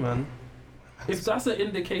don't know, man. If that's an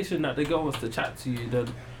indication that the girl wants to chat to you, then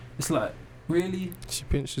it's like, really? She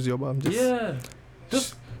pinches your bum.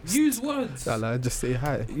 Just use words. I just say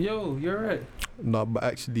hi. Yo, you're right. No, but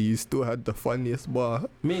actually, you still had the funniest bar.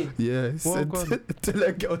 Me? Yeah, he Well, said, go on. tell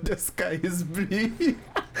a girl the sky is blue.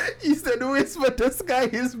 He said, whisper the sky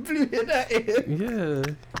is blue in her ear. Yeah.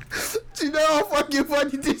 Do you know how fucking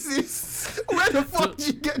funny this is? Where the fuck did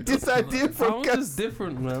you get this idea from? I'm just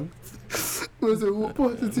different, man. Was it what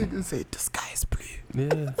part of the thing and say, the sky is blue?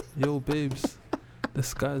 Yeah. Yo, babes. The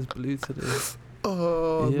sky's blue today.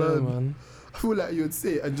 Oh, yeah, man. I feel like you'd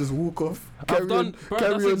say it and just walk off. I've done, bro,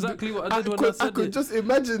 that's exactly what I did when I said I could it. just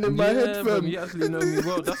imagine in my head, fam. You actually know me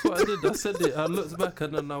well. That's what I did. I said it. I looked back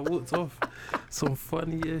and then I walked off. Some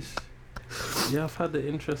funny-ish. Yeah, I've had the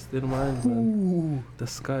interest in mind, man. Ooh. The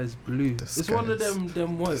sky's blue. It's one of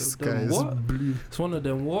them what? The sky is what? blue. It's one of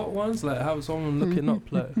them what ones? Like have someone looking up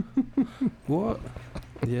like what?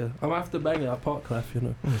 Yeah, I'm gonna have to bang it at Park Life, you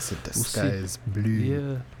know. I said the We'll sky see. is blue.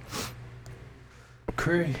 Yeah.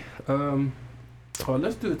 Cray. Oh,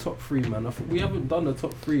 let's do a top 3, man. We haven't done a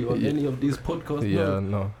top 3 on any of these podcasts. Yeah,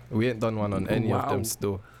 no. We ain't done one on any of them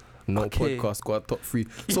still. No podcast got top 3.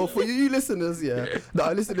 So for you listeners, yeah, that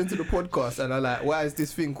are listening to the podcast and are like, why is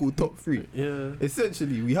this thing called top 3? Yeah.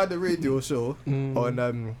 Essentially, we had a radio show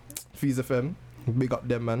on Fees FM. Big up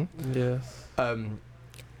them, man. Yes.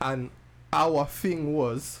 And our thing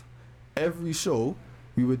was every show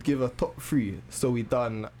we would give a top 3. So we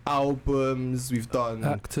done albums, we've done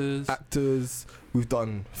actors, we've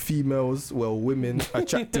done females, well, women,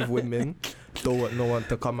 attractive women. Don't want no one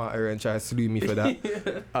to come out here and try to slew me for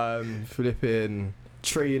that. Flipping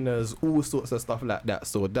trainers, all sorts of stuff like that.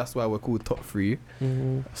 So that's why we're called top 3.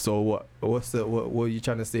 So what are you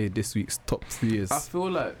trying to say this week's top 3 is? I feel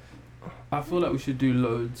like we should do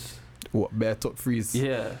loads. What, bare top 3s?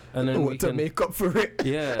 Yeah, and then what, to make up for it?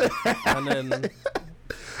 Yeah, and then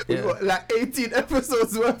we got like 18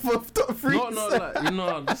 episodes worth of top 3s. No,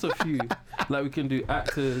 like just a few. Like we can do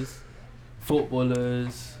actors,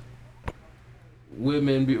 footballers,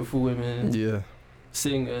 women, beautiful women, yeah,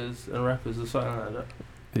 singers and rappers or something like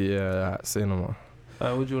that. Yeah, cinema.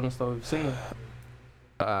 What do you want to start with? Singer.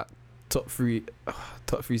 Top 3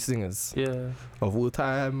 singers. Yeah. Of all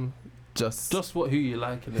time. Just who you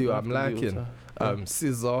like. Who I'm liking.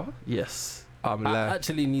 Scissor. Yes. I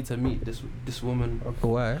actually need to meet this woman.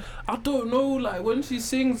 Why? I don't know. Like when she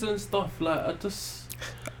sings and stuff. Like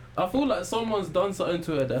I feel like someone's done something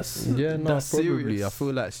to her that's probably. serious. I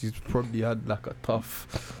feel like she's probably had like a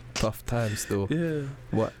tough time still. Yeah.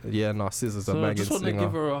 What? Yeah, no, Scissor's a banging singer. I just want to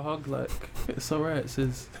give her a hug. Like it's alright,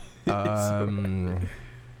 sis.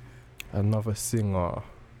 Another singer.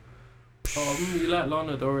 Oh, you like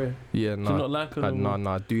Lana Del Rey? Yeah, no. Do you not like her? No,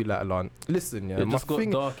 I do like Lana. Listen, yeah, my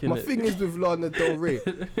thing is with Lana Del Rey.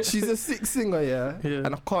 She's a sick singer, yeah,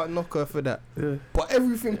 and I can't knock her for that. Yeah. But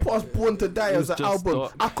everything past Born to Die as an album,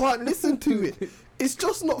 dark. I can't listen to it. It's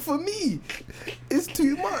just not for me. It's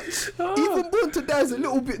too much. Even Born to Die is a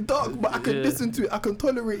little bit dark, but I can listen to it. I can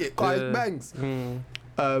tolerate it. Cause it bangs.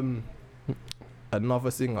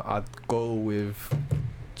 Another singer, I'd go with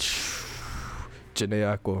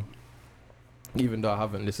Janae Aiko. Even though I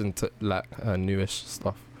haven't listened to like her newish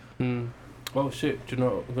stuff. Oh shit, do you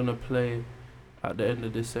know what we're gonna play at the end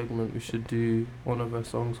of this segment? We should do one of her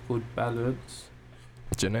songs called Balance.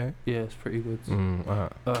 Janae? Yeah, it's pretty good.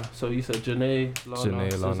 So you said Janae,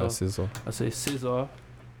 Lana, Scissor. I say Scissor.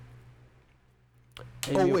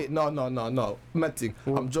 Oh wait, no. Mad thing.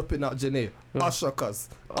 I'm dropping out Janae. Usher, cuz.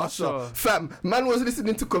 Usher. Fam, man was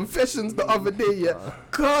listening to Confessions the other day, yeah.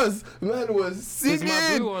 Cuz man was singing.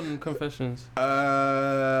 Is my blue on Confessions? No,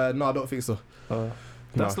 I don't think so.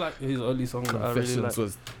 That's like his only song that I really like.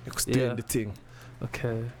 was doing the thing.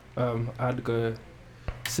 Okay. I'd go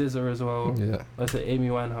Scissor as well. Yeah. I say Amy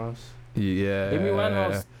Winehouse. Yeah. Amy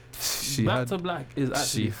Winehouse. Back to Black is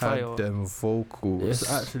actually fire. She had them vocals.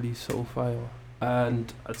 It's actually so fire.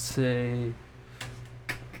 And I'd say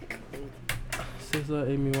Scissor,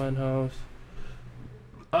 Amy Winehouse.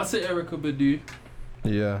 I'd say Erykah Badu.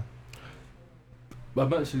 Yeah.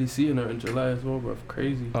 I'm actually seeing her in July as well, bro.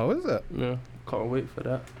 Crazy. Oh, is it? Yeah. Can't wait for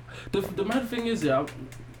that. The mad thing is,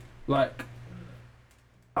 like,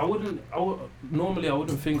 normally I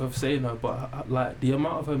wouldn't think of saying her, but like the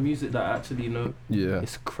amount of her music that I actually know,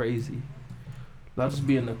 it's crazy. I'll just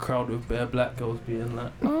be in the crowd with bare black girls being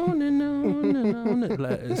like, on and on and on.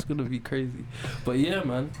 Like, it's gonna be crazy. But yeah,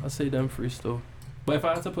 man, I say them 3 still. But if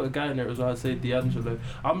I had to put a guy in there as well, I'd say D'Angelo.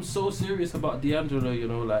 I'm so serious about D'Angelo, you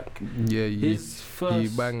know, like, his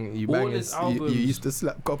first, all his albums. You used to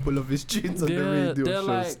slap a couple of his tunes on the radio show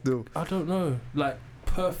like, still. I don't know, like,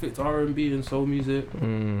 perfect R&B and soul music,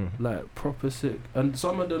 like, proper sick. And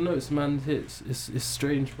some of the notes man hits, it's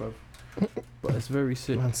strange, bruv. But it's very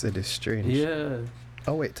sick. Man said it's strange. Yeah.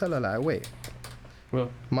 Oh wait, tell her like, wait.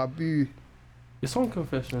 Well, my boo. It's on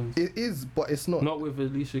Confessions. It is, but it's not. Not with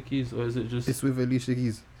Alicia Keys, or is it just? It's with Alicia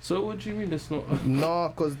Keys. So what do you mean it's not? No,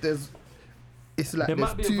 because it's like there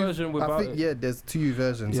might be 2, a version without. I think there's 2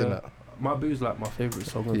 versions in it. My boo's like my favourite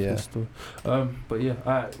song of this store. But yeah,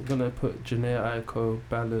 alright, we're gonna put Janae Aiko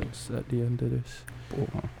Balance at the end of this.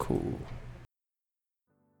 Boom. Cool.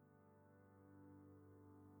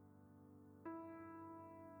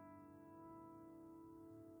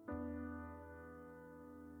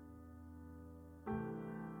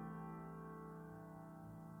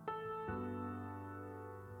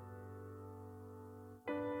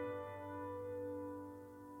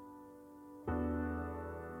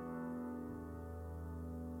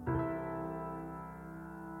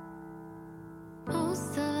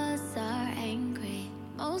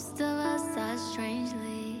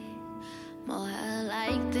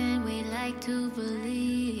 to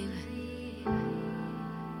believe.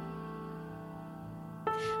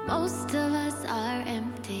 Most of us are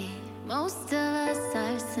empty. Most of us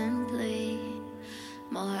are simply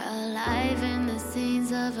more alive in the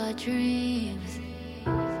scenes of our dreams.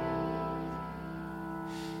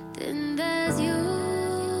 Then there's you.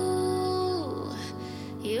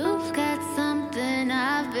 You've got something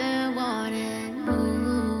I've been wanting.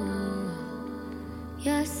 Ooh,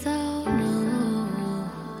 you're so new.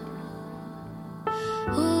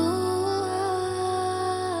 Ooh,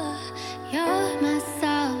 you're my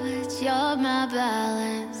salvage, you're my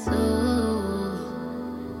balance. Ooh,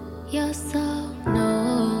 you're so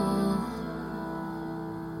new.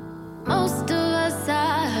 Most of us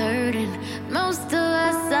are hurting, most of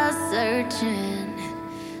us are searching.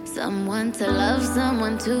 Someone to love,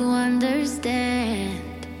 someone to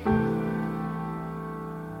understand.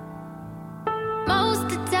 Most of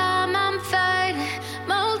the time I'm fighting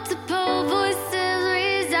multiple voices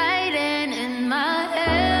residing in my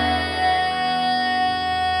head.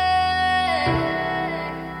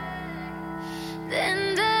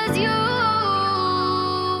 Then there's you.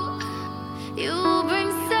 You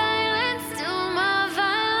bring silence to my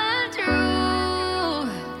violent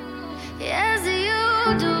truth. Yes, you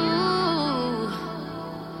do.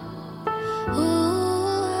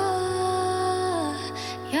 Ooh,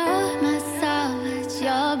 you're my salvage,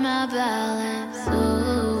 you're my balance.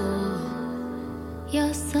 Ooh,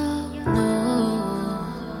 you're so new.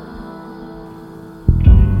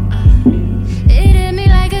 It hit me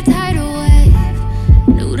like a tidal wave.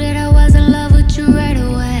 Knew that I was in love with you right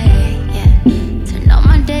away. Yeah, turned all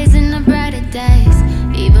my days into brighter days.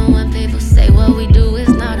 Even when people say what we do is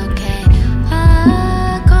not okay.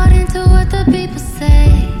 I got into what the people say.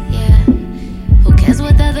 Yeah, who cares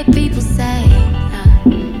what other people say?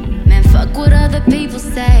 Man, fuck what other people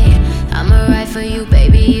say. I'ma ride for you,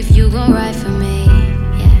 baby, if you gon' ride for me.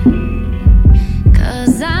 Yeah,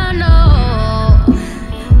 'cause I know,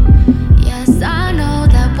 yes, I know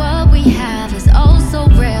that what we have is oh so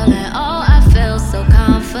real. And oh, I feel so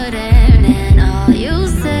confident in all you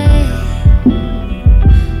say.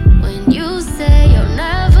 When you say you'll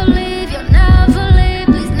never leave,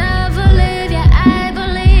 please never leave. Yeah, I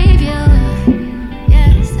believe you.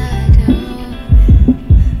 Yes, I do.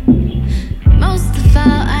 Most of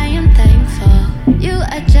all, I am thankful. You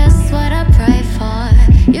are just what I pray for.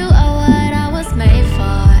 You are what I was made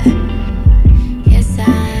for. Yes,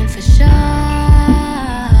 I'm for sure.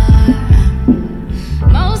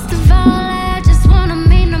 Most of all, I just wanna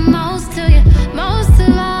mean the most to you. Most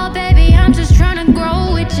of all, baby, I'm just trying to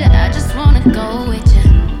grow with you. I just wanna go with you.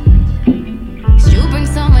 'Cause you bring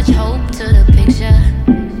so much hope to the picture.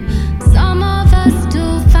 Some of us do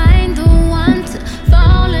find the one to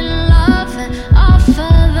fall in love and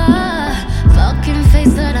offer the fucking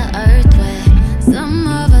face of the earth with. Some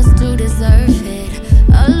of us do deserve it,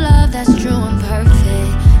 a love that's true and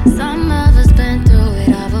perfect. Some of us been through it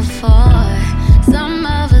all before. Some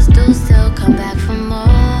of us do still come back for more.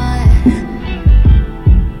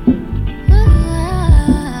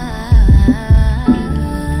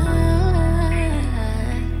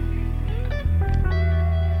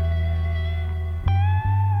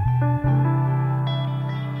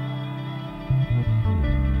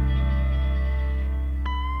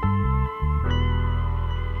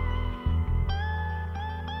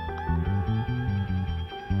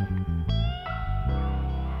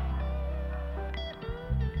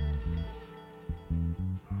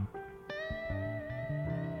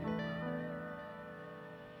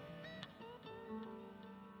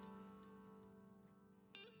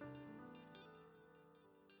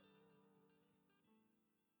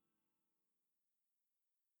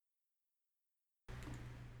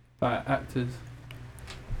 Like actors.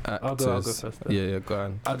 I'll go first then. Yeah, go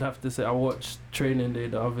on. I'd have to say I watched Training Day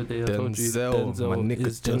the other day. I told you Denzel, my nigga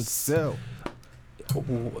is just, Denzel.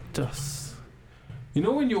 just, you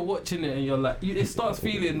know when you're watching it and you're like, it starts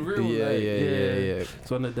feeling real. Yeah.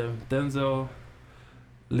 It's one of them. Denzel,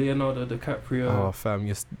 Leonardo DiCaprio. Oh, fam,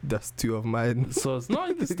 yes, that's two of mine. So it's not,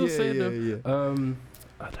 you can still say them.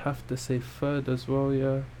 Yeah. I'd have to say third as well.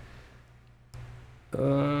 Yeah.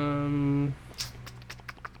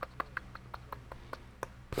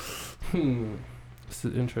 This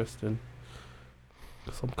is interesting.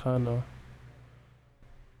 Cause I'm kind of.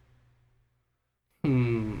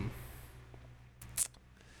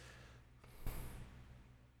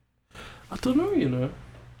 I don't know, you know.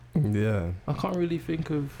 Yeah. I can't really think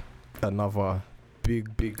of Another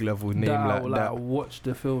big level name that. like that. Watch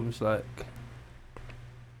the films like.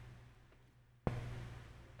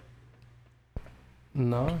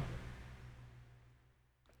 No.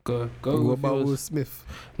 Go What with about Will yours. Smith?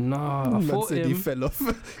 Nah, I Man thought said he him. fell off. He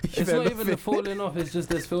It's fell not off even the falling off. It's just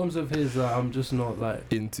there's films of his that I'm just not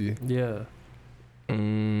like. into. Yeah.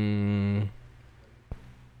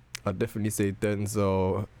 I'd definitely say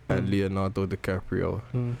Denzel and Leonardo DiCaprio.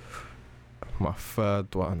 Mm. My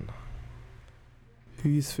third one.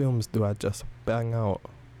 Whose films do I just bang out?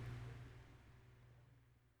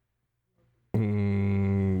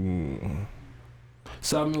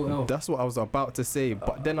 Samuel L. That's what I was about to say,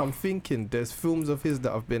 but then I'm thinking there's films of his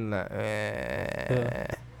that have been like, Yeah.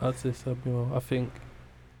 I'd say Samuel. I think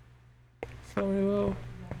Samuel.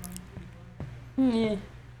 Yeah.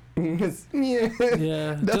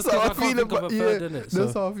 Yeah. That's Just 'cause how I can't feel think of about a third, innit,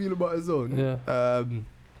 That's so. how I feel about his own. Yeah.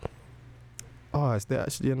 Is there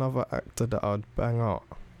actually another actor that I'd bang out?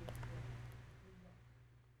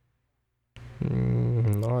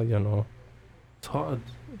 No, you know. It's hard.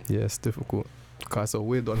 Yeah, it's difficult. Cause it's a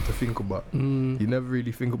weird one to think about. You never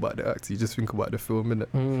really think about the actor, you just think about the film,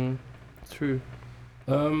 innit? True.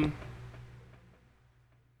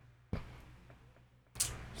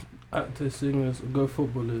 Actors, singers, go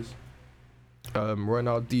footballers.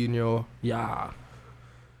 Ronaldinho, Yeah.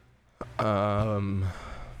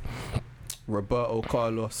 Roberto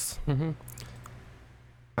Carlos,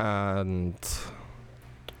 and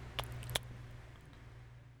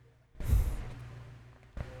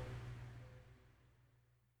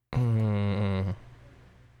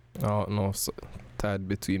I don't know, tied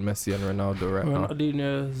between Messi and Ronaldo right now.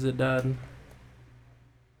 Ronaldinho, Zidane,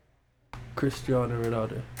 Cristiano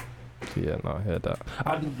Ronaldo. Yeah, no, I hear that.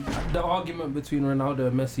 And the argument between Ronaldo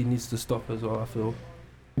and Messi needs to stop as well, I feel.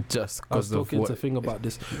 Just I was because of talking what to Thing about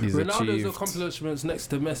this. he's Ronaldo's achieved. accomplishments next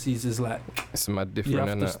to Messi's is like, It's mad you different,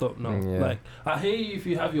 have to innit? stop now. Yeah. Like, I hear you if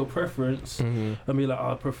you have your preference and be like,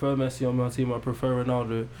 I prefer Messi on my team, I prefer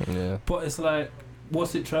Ronaldo. Yeah. But it's like,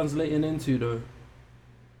 what's it translating into though?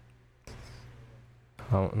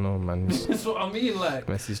 I don't know, man. That's what I mean. Like,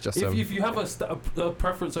 Messi's just if you have a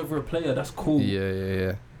preference over a player, that's cool.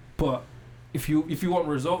 yeah. But if you want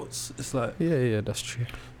results, it's like, Yeah, that's true.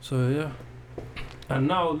 so yeah. And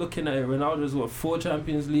now looking at it, Ronaldo's got 4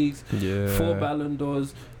 Champions Leagues, Yeah. 4 Ballon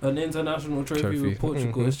d'Ors, an international trophy with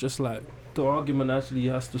Portugal. It's just like the argument actually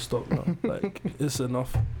has to stop now. Like, it's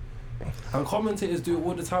enough. And commentators do it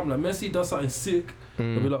all the time. Like, Messi does something sick,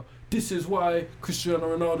 they'll be like, this is why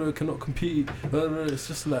Cristiano Ronaldo cannot compete. It's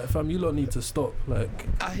just like, fam, you lot need to stop. Like,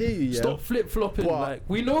 I hear you, yeah. stop flip flopping. But- Like,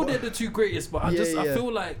 we know they're the 2 greatest, but I feel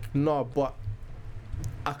like No, but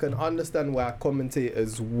I can understand why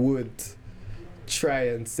commentators would try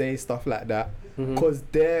and say stuff like that, because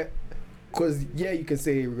yeah, you can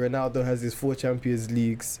say Ronaldo has his 4 Champions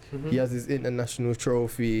Leagues, he has his international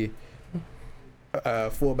trophy,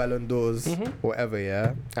 4 Ballon d'Ors, whatever,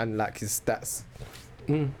 yeah, and like his stats.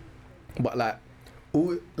 But like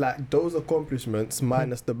all like those accomplishments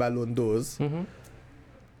minus the Ballon d'Ors,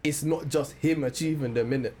 it's not just him achieving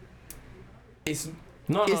them, innit? It's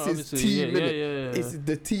his obviously, team, innit? yeah. It's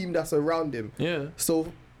the team that's around him. Yeah.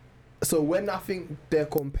 So when I think they're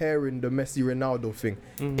comparing the Messi Ronaldo thing,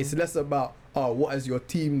 it's less about what has your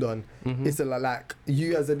team done. It's like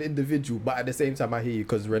you as an individual, but at the same time I hear you,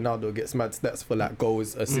 because Ronaldo gets mad stats for like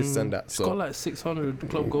goals, assists and that. He's got like 600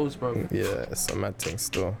 club goals, bro. Yeah, it's a mad thing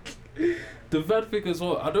still. The bad thing as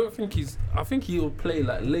well, I think he'll play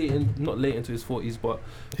like not late into his 40s, but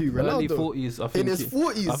Who, early Ronaldo? 40s. I think In his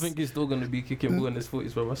 40s? I think he's still going to be kicking ball in his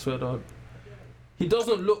 40s, bro. I swear down. He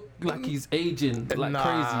doesn't look like he's aging like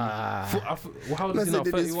crazy. How old is he now?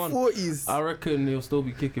 31. 40s. I reckon he'll still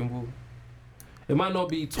be kicking ball. It might not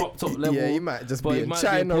be top level. Yeah, he might just but be it in might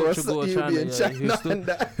China be or Portugal something. He'll be in yeah. China and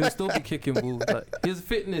that. He'll still be kicking ball. Like, his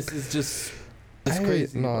fitness is just, it's Hey,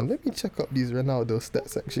 crazy. No, bro. let me check up these Ronaldo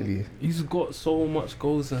stats actually. He's got so much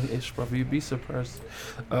goals and ish, bro. You'd be surprised.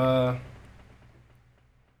 Alright,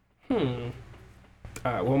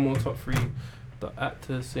 one more top 3. The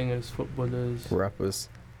actors, singers, footballers. Rappers.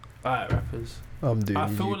 Alright, rappers. I'm doing I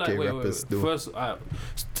feel UK like rappers still. first,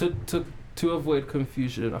 to avoid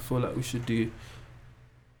confusion, I feel like we should do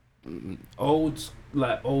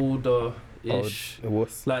older ish,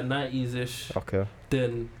 What's like 90s ish, okay?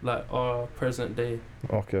 then like our present day.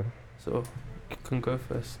 Okay. So you can go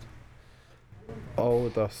first.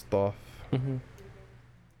 Older stuff.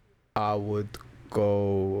 I would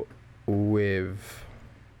go with.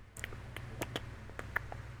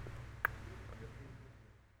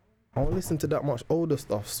 I don't listen to that much older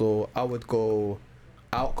stuff, so I would go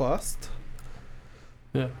Outkast.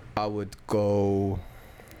 Yeah. I would go.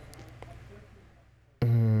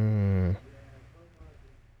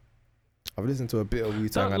 I've listened to a bit of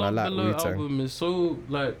Wu-Tang That and I Love like Below Wu-Tang. album is so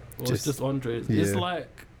like, it's Just- just Andre's. It's yeah.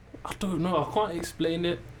 like, I don't know, I can't explain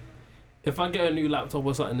it. if I get a new laptop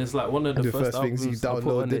or something, it's like one of the first things you albums I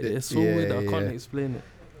put on downloaded it. it. It's so weird. I can't explain it.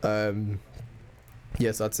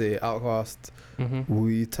 Yes, I'd say Outkast,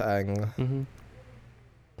 Wu-Tang,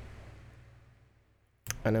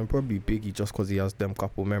 and then probably Biggie, just because he has them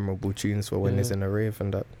couple memorable tunes for when he's in a rave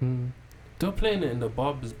and that. They're playing it in the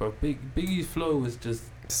barbers, bro. Biggie's flow was just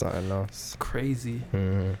something else. Crazy.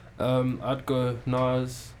 I'd go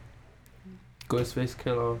Nas, Ghostface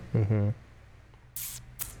Killer.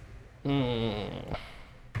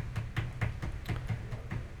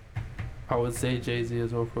 I would say Jay-Z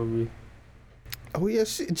as well, probably. Oh yeah,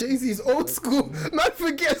 shit. Jay-Z's old school. Man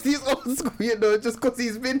forgets he's old school, you know, just because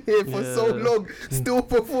he's been here for so long, still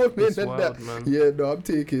performing it's and wild, that. Man. Yeah, no, I'm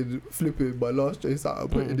flipping my last choice out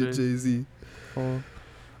and putting in Jay-Z.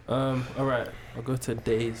 Alright, I'll go to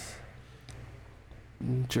Days.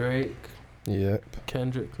 Drake. Yep.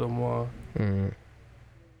 Kendrick Lamar.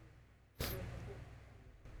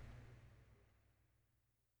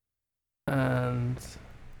 And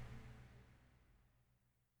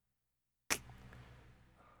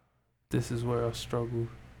this is where I struggle.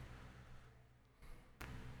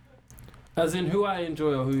 As in who I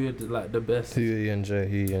enjoy or who you're like the best. Who you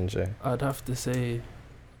enjoy? I'd have to say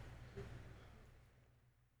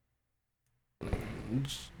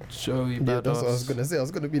Joey Badass. Yeah, that's what I was gonna say. I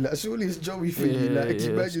was gonna be like, surely it's Joey for you, like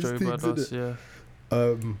you managed Joey things, Badass,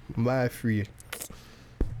 innit? My three.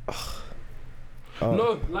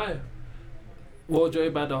 No, lie. Well, Joey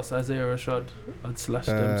Badass, Isaiah Rashad, I'd slash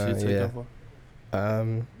them two together.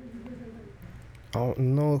 I don't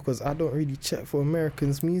know, because I don't really check for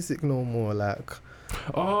Americans' music no more. Like,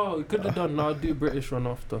 oh, you could have done. No, I'll do British one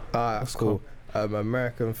after. That's cool.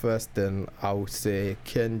 American first, then I would say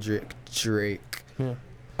Kendrick, Drake,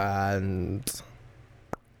 and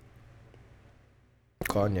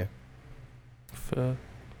Kanye. Fair.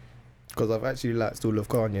 Because I've actually liked all of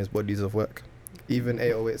Kanye's bodies of work. Even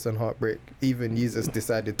 808s and Heartbreak. Even Jesus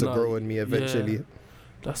decided to grow on me eventually. Yeah,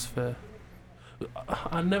 that's fair.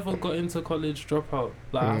 I never got into College Dropout.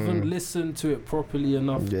 Like I haven't listened to it properly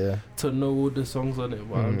enough to know all the songs on it.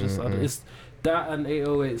 But I'm just, it's that and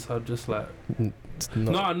 808s are just like.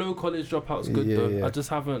 No, I know College Dropout's good though. Yeah. I just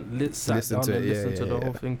haven't sat down and listened to the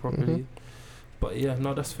whole thing properly. But yeah,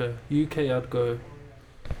 no, that's fair. UK, I'd go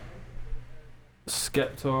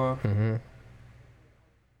Skepta.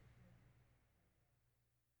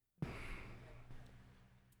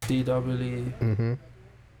 DWE.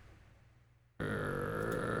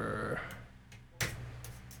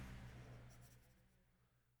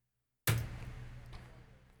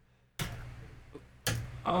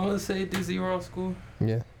 I'm gonna say Dizzy Rascal.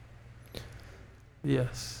 Yeah.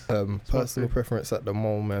 Yes. Personal preference at the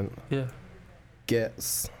moment. Yeah.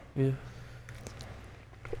 Gets. Yeah.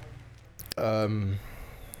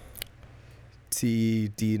 T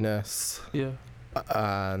Dines. Yeah.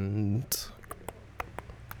 And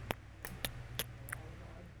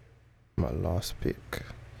my last pick.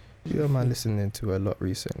 Who am I listening to a lot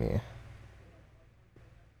recently?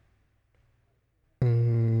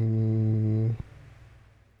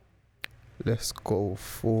 Let's go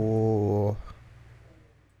for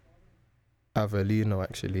Avelino,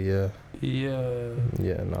 actually.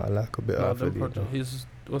 Yeah, no, I like a bit of Avelino. He's,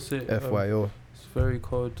 what's it? FYO. It's very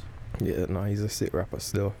cold. Yeah, no, he's a sick rapper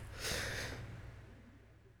still.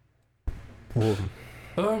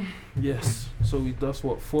 Yes. So that's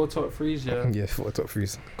what, 4 top 3s, yeah? Yeah, 4 top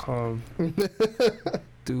 3s. Calm.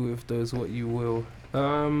 Do with those what you will.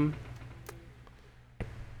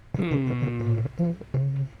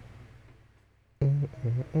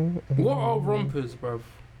 What are rompers, bruv?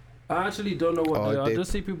 I actually don't know what they are. I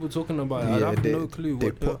just see people talking about it. I have no clue they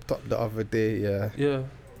what they popped up the other day, Yeah.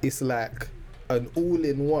 It's like an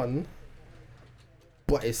all-in-one,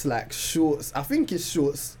 but it's like shorts. I think it's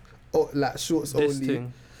shorts, like shorts this only.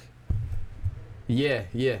 Thing. Yeah.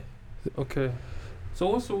 Okay. So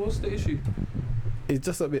what's the issue? It's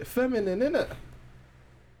just a bit feminine, innit?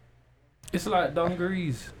 It's like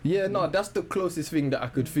dungarees. Yeah, no, that's the closest thing that I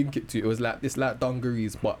could think it to. It was like, it's like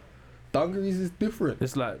dungarees, but dungarees is different.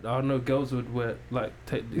 It's like, I don't know, girls would wear, like,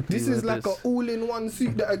 technically. This is like an all-in-one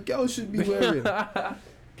suit that a girl should be wearing.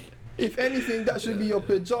 If anything, that should be your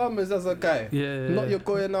pajamas as a guy. Yeah. Not your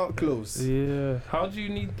going out clothes. Yeah. How do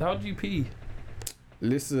you pee?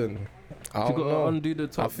 Listen, I You don't gotta know. undo the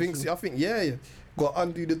top. I think yeah. Got to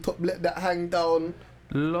undo the top, let that hang down,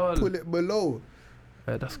 Lol. pull it below.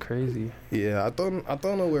 Yeah, that's crazy. Yeah, I don't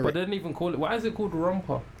know where. But they didn't even call it. Why is it called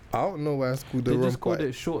romper? I don't know why it's called the romper. They romper. just called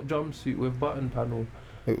it short jumpsuit with button panel.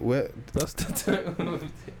 Where? That's the term.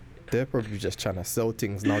 They're probably just trying to sell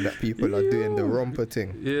things now that people are doing the romper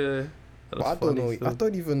thing. Yeah. But I don't know. I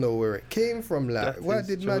don't even know where it came from. Like, why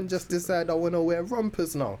did man just decide I want to wear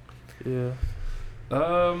rompers now? Yeah.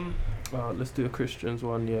 Let's do a Christian's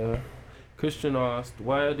one. Yeah. Christian asked,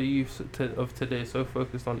 why are the youth of today so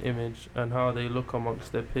focused on image and how they look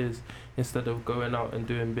amongst their peers instead of going out and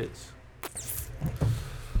doing bits?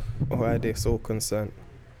 Why are they so concerned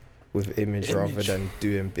with image rather than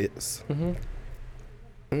doing bits?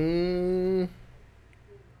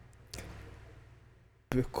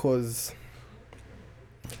 Because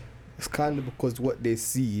it's kind of because what they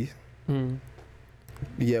see.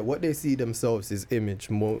 Yeah, what they see themselves is image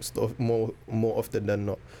more often than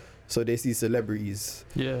not. So they see celebrities.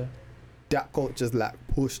 Yeah. That culture's like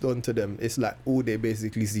pushed onto them. It's like all they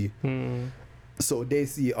basically see. So they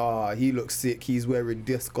see, he looks sick. He's wearing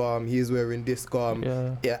this garm. He's wearing this garm.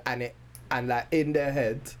 Yeah, and like in their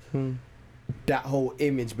head, that whole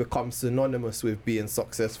image becomes synonymous with being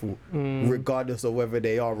successful, regardless of whether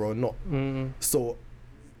they are or not. So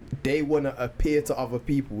they want to appear to other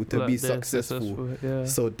people to like be successful. Yeah.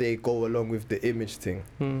 So they go along with the image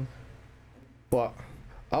thing. But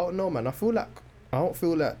I don't know, man. I don't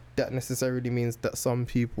feel like that necessarily means that some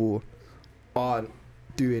people aren't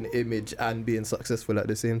doing image and being successful at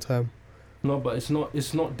the same time. No, but it's not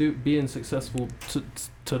being successful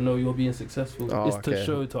to know you're being successful. It's to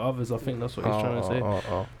show to others. I think that's what he's trying to say.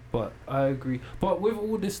 But I agree. But with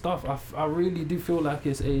all this stuff, I really do feel like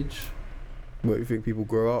it's age. What, you think people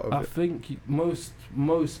grow out of it? I think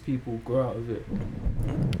most people grow out of it.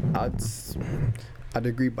 I'd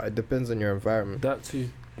agree, but it depends on your environment. That too.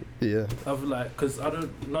 Yeah. I've because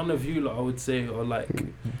none of you, I would say, are like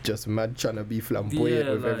just mad trying to be flamboyant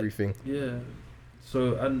with everything. Yeah.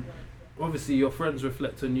 So, and obviously your friends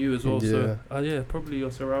reflect on you as well. Yeah. So, probably your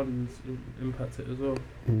surroundings impact it as well.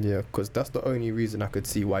 Yeah, because that's the only reason I could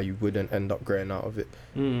see why you wouldn't end up growing out of it.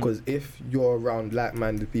 Because if you're around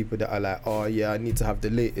like-minded people that are like, oh yeah, I need to have the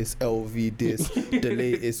latest LV this, the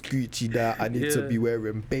latest Gucci that, I need to be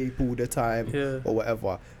wearing Bape all the time or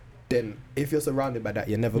whatever, then if you're surrounded by that,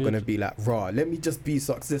 you're never going to be like, let me just be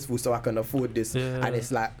successful so I can afford this. And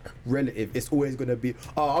it's like relative. It's always going to be,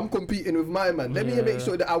 I'm competing with my man. Let me make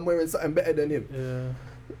sure that I'm wearing something better than him.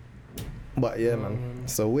 But yeah, man,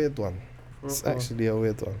 it's a weird one. It's actually a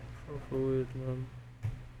weird one. Weird, man.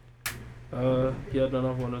 He had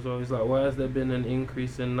another one as well. He's like, why has there been an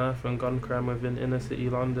increase in knife and gun crime within inner city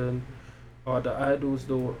London? Are the idols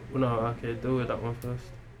deal with that one first.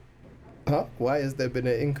 Huh? Why has there been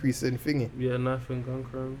an increase in thingy? Yeah, knife and gun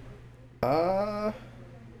crime. I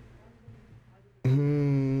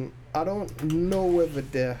don't know whether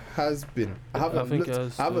there has been. I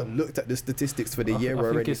haven't looked at the statistics for the year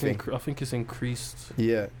or anything. I think it's increased.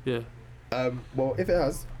 Yeah. Yeah. Well, if it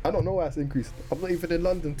has, I don't know why it's increased. I'm not even in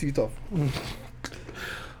London too tough.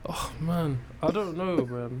 Oh man, I don't know,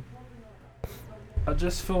 man. I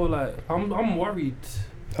just feel like I'm worried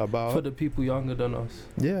about for the people younger than us.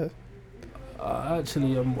 Yeah.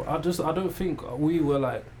 Actually, I don't think we were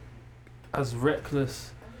like as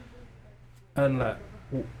reckless and like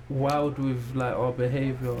wild with like our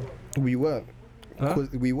behavior. We weren't.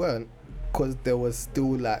 Because there was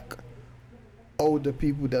still like older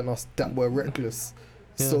people than us that were reckless.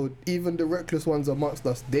 So even the reckless ones amongst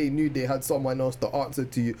us, they knew they had someone else to answer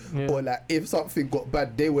to you. Or like if something got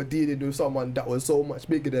bad, they were dealing with someone that was so much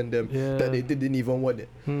bigger than them that they didn't even want it.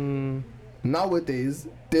 Nowadays,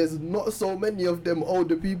 there's not so many of them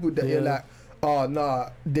older people that you're like,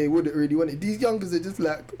 they wouldn't really want it. These youngers are just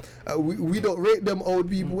like, we don't rate them old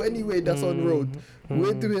people anyway that's on road.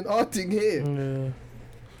 We're doing our thing here.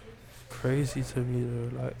 Crazy to me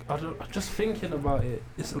though. Like, I'm just thinking about it.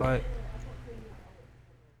 It's like,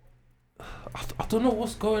 I don't know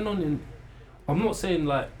what's going on in. I'm not saying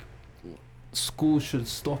like schools should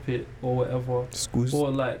stop it or whatever. Schools?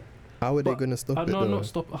 Or like, how are they going to stop it? No, not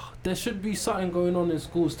stop. There should be something going on in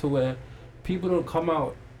schools to where people don't come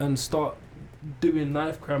out and start doing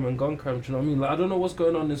knife crime and gun crime. Do you know what I mean? Like, I don't know what's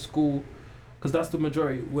going on in school, because that's the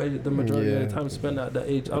majority of the time spent at that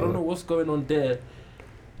age. I don't know what's going on there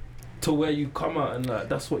to where you come out and like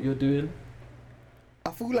that's what you're doing. I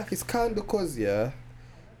feel like it's kind of cause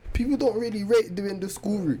people don't really rate doing the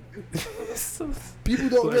school route. People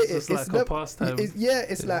don't rate it. It's like a pastime.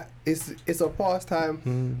 It's a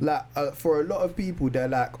pastime. Like for a lot of people, they're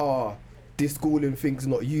like, this schooling thing's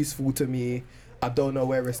not useful to me. I don't know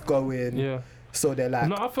where it's going. Yeah. So they're like,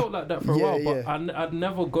 no, I felt like that for a while, but I'd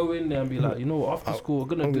never go in there and be like, you know what, after school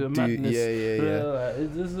we're gonna do a madness. Like,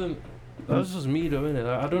 it isn't. That's just me though, innit?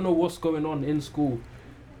 Like, I don't know what's going on in school.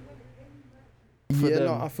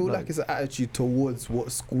 I feel like it's an attitude towards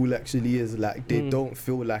what school actually is. Like they don't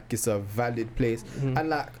feel like it's a valid place, and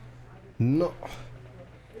like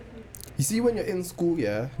You see, when you're in school,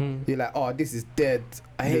 yeah, you're like, oh, this is dead.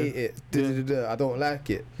 I hate it. I don't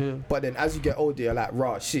like it. Yeah. But then as you get older, you're like,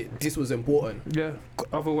 rah, shit, this was important. Yeah.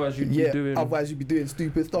 Otherwise, you'd be doing. Otherwise, you'd be doing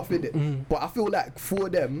stupid stuff in it. But I feel like for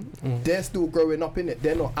them, they're still growing up in it.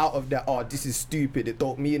 They're not out of that. Oh, this is stupid. It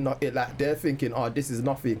don't mean not it. Like they're thinking, oh, this is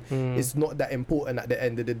nothing. It's not that important at the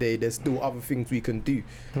end of the day. There's still other things we can do.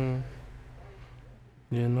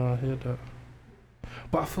 Yeah, no, I hear that.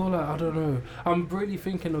 But I feel like, I don't know, I'm really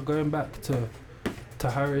thinking of going back to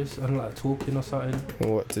Harris and like talking or something.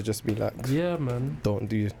 What, to just be like, yeah, man, don't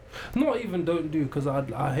do. Not even don't do, because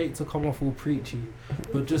I hate to come off all preachy,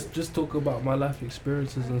 but just talk about my life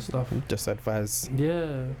experiences and stuff. Just advise.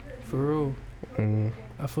 Yeah, for real.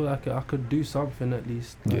 I feel like I could do something at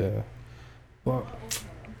least. Like, yeah. But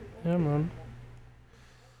yeah, man.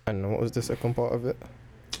 And what was the second part of it?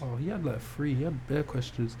 Oh, he had like 3. He had bare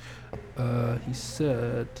questions. He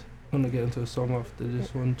said, I'm gonna get into a song after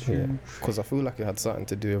this one too. Yeah, because I feel like it had something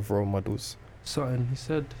to do with role models. Something. He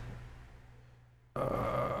said,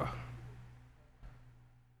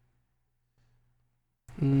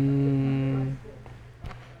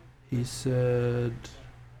 he said,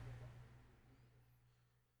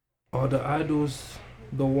 are the idols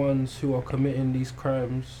the ones who are committing these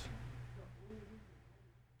crimes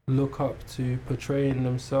look up to portraying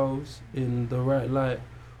themselves in the right light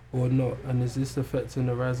or not? And is this affecting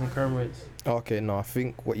the rising crime rates? Okay, no, I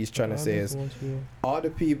think what he's trying to say is, are the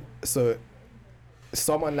people, so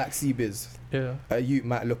someone like C-Biz, a youth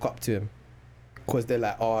might look up to him because they're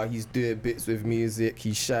like, oh, he's doing bits with music,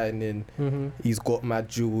 he's shining, he's got mad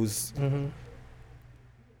jewels, and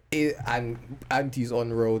he's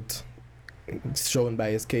on road, shown by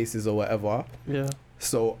his cases or whatever. Yeah.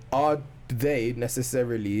 So are they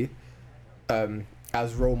necessarily,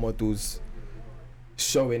 as role models,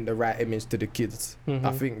 showing the right image to the kids?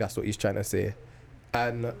 I think that's what he's trying to say.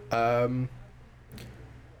 And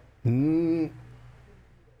no,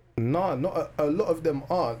 not a lot of them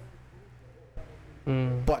aren't.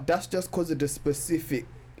 But that's just because of the specific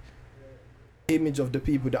image of the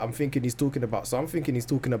people that I'm thinking he's talking about. So I'm thinking he's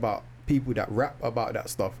talking about people that rap about that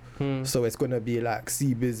stuff. So it's gonna be like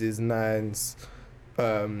C-Biz's, Nines,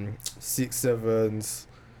 6 7s,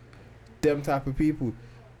 them type of people.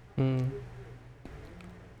 I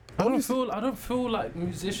don't feel like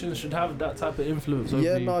musicians should have that type of influence over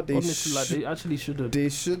you. No, they honestly, like they actually shouldn't. They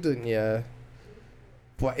shouldn't, yeah.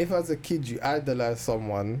 But if as a kid you idolize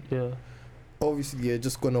someone, obviously you're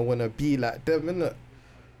just gonna wanna be like them, innit?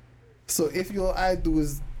 So if your idol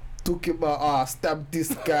is talking about stab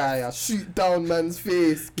this guy, shoot down man's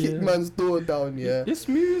face, kick man's door down, it's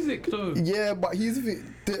music though. Yeah, but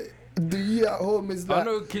the you at home is like, I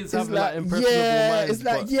know kids have like impressionable minds. It's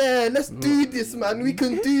like, let's do this, man. We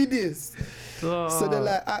can do this. So they're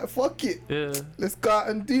like, fuck it. Yeah. Let's go out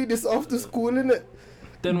and do this after school, innit?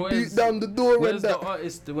 Then beat down the door. Where's the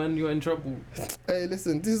artist when you're in trouble? Hey,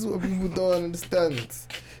 listen, this is what people don't understand.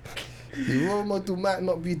 The role model might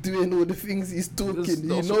not be doing all the things he's talking.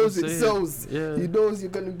 He knows it sells. Yeah. He knows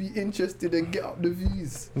you're gonna be interested and get up the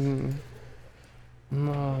views. No,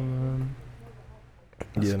 man.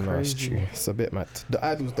 That's crazy. It's true. It's a bit mad. The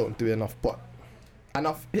idols don't do enough, and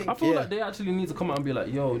I feel like they actually need to come out and be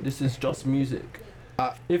like, yo, this is just music.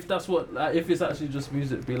 If that's what, like, if it's actually just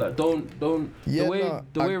music, be like, don't. The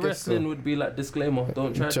way wrestling would be like, disclaimer,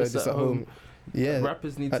 don't try this at home. Yeah,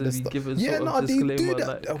 rappers need to be given sort of disclaimer. They do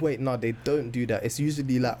that. Like, wait, no, they don't do that. It's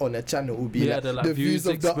usually like on a channel. It will be like the views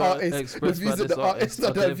of the artist, the views of the artist,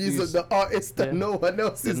 or the views of the artist that no one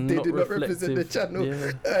else is. They do not represent the channel.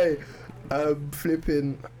 Hey,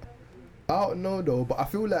 flipping. I don't know though, but I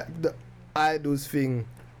feel like the idols thing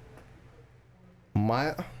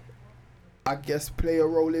might, I guess, play a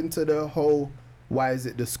role into the whole. Why is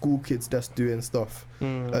it the school kids that's doing stuff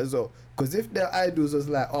as well? Because if their idols was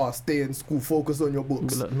like, stay in school, focus on your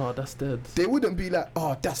books. Like, no, that's dead. They wouldn't be like,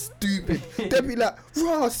 that's stupid. They'd be like,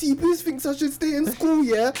 C-Biz thinks I should stay in school,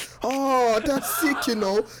 yeah? That's sick, you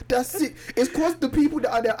know? That's sick. It's because the people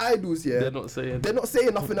that are their idols, yeah? They're not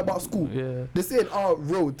saying nothing about school. Yeah. They're saying,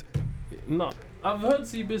 road. No. I've heard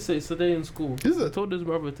C-Biz say stay in school. Is it? He told his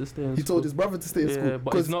brother to stay in school. He told his brother to stay in school.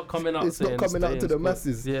 But it's not coming out. It's not coming out to the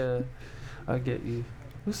masses. Yeah. I get you.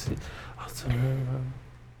 We'll see. I don't know, man.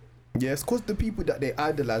 Yeah, it's because the people that they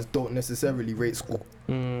idolize don't necessarily rate school.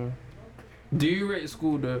 Do you rate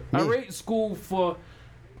school though? Me? I rate school for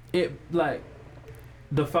it, like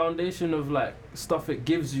the foundation of like stuff it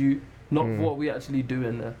gives you, not what we actually do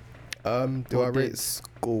in there. Do I rate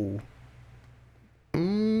school?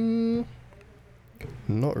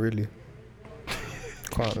 Not really.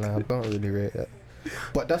 Can't lie, I don't really rate it.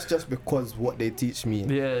 But that's just because what they teach me.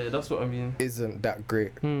 Yeah, that's what I mean. Isn't that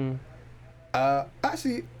great.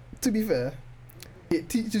 Actually, to be fair, it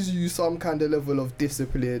teaches you some kind of level of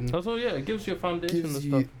discipline. So yeah, it gives you a foundation Gives and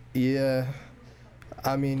you, stuff. yeah.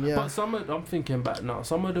 I mean, yeah. But I'm thinking back now.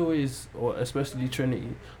 Some of the ways, or especially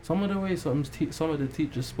Trinity, some of the ways some of the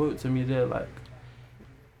teachers spoke to me, they're like,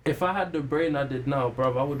 if I had the brain I did now,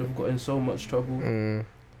 bruv, I would have got in so much trouble.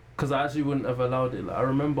 Because I actually wouldn't have allowed it. Like, I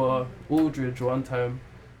remember Aldridge one time.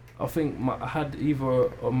 I think I had either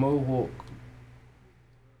a mohawk.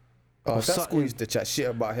 Oh, that school something. used to chat shit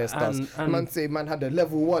about hairstyles. And Man say man had a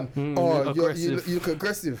level 1. You look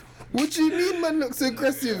aggressive. What do you mean man looks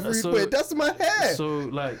aggressive? So- That's my hair. So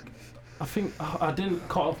like, I think I didn't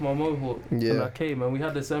cut off my mohawk when Yeah. I came, and we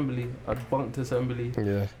had assembly. I bunked assembly,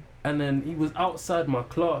 Yeah, and then he was outside my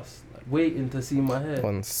class, like, waiting to see my hair.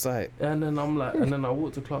 on site. And then I'm like, and then I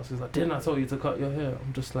walked to class. He's like, "Didn't I tell you to cut your hair?"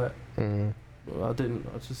 I'm just like, I didn't.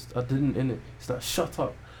 I didn't in it. He's like, "Shut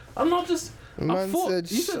up," and I thought said,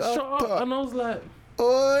 he said, "Shut up," and I was like,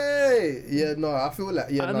 Oi! Yeah, no, I feel like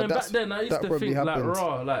and then back then I used that to probably think like, happened.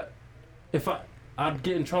 raw, like if I'd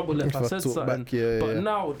get in trouble if I said talk something. back, yeah, But yeah.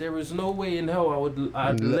 now there is no way in hell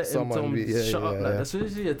I'd let him someone tell me be- yeah, shut up yeah, like yeah. that.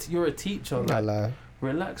 Especially you're a teacher, I like lie.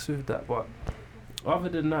 relax with that. But other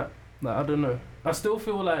than that, like I don't know. I still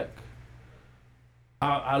feel like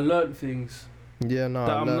I learned things Yeah, no,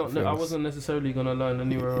 that I I wasn't necessarily gonna learn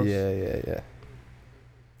anywhere else. Yeah.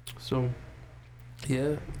 So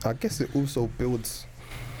yeah, I guess it also builds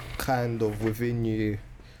kind of within you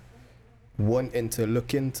wanting to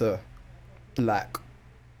look into like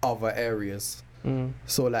other areas.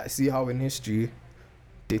 So like, see how in history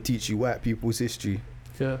they teach you white people's history.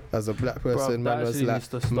 yeah. As a black person, Bruv, that man was actually like, needs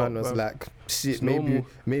to stop, bruv. shit. It's Maybe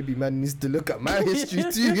normal. man needs to look at my history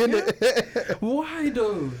too, innit? Why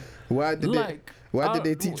though? Why did Like,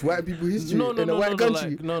 they teach white people history no, in a white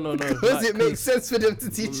country? Like, no. Because like, it makes sense for them to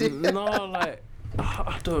teach it. No, like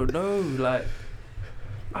I don't know. Like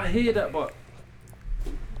I hear that, but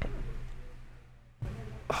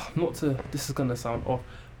not to. This is gonna sound off.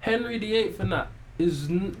 Henry VIII and that is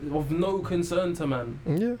of no concern to man.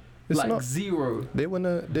 Yeah, it's like not. zero.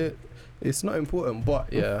 It's not important,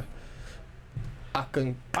 but yeah, I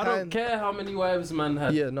don't care how many wives man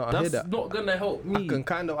had. Yeah, no, I That's hear that. not gonna help me. I can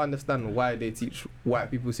kind of understand why they teach white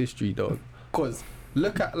people's history though, because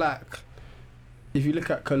look at if you look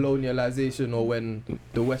at colonialization or when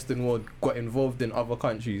the Western world got involved in other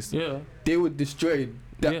countries, Yeah. they would destroy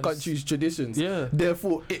that Yes. country's traditions. Yeah.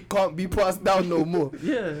 Therefore, it can't be passed down no more.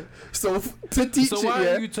 Yeah. So to teach So it, why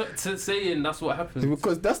yeah, are you saying that's what happens?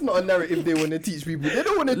 because that's not a narrative they want to teach people. They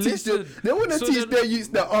don't want to teach them. Listen, They want to so teach then- their youths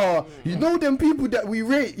that you know them people that we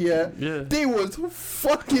rate, yeah, Yeah. they was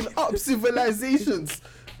fucking up civilizations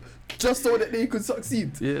just so that they could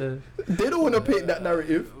succeed. Yeah. They don't want to paint that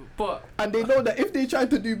narrative. But And they know that if they try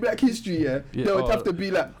to do black history, yeah, Yeah, they would have to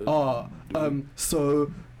be like,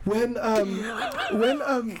 so when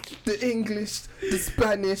the English, the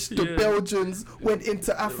Spanish, the Yeah. Belgians went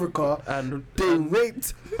into Africa, and they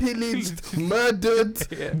raped, pillaged, murdered,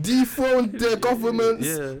 dethroned their governments,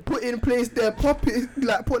 Yeah. put in place their puppet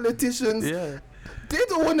like politicians. yeah. They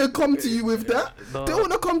don't want to come to you with that. No. They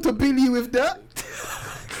want to come to Billy with that.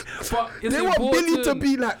 But it's They want Billy to important.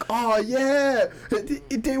 be like,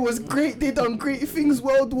 they was great. They done great things.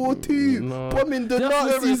 World War II, No. bombing the That's where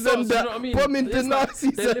it Nazis starts, and you that, know what I mean? bombing the It's like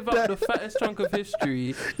Nazis they and live up that. the fattest chunk of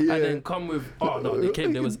history Yeah. and then come with, oh no, they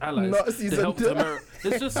came, there was allies. Nazis They and helped that. America.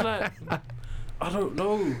 It's just like, I don't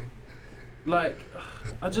know. Like,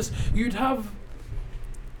 you'd have,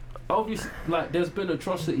 obviously, like, there's been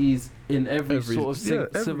atrocities in every sort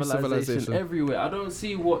of every civilization everywhere. I don't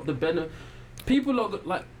see what the benefit. People are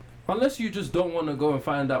like, unless you just don't want to go and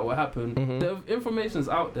find out what happened, the information's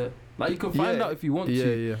out there. Like, you can find out if you want to.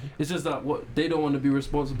 Yeah. It's just that they don't want to be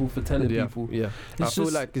responsible for telling people. Yeah, I It's feel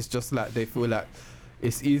just- like it's just like they feel like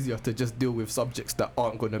it's easier to just deal with subjects that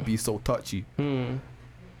aren't gonna be so touchy.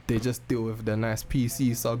 They just deal with the nice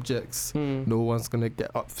PC subjects. No one's gonna get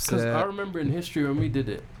Because upset. I remember in history when we did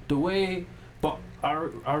it, the way, but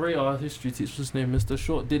our history teacher's name, Mr.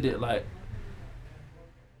 Short, did it like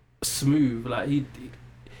smooth. Like he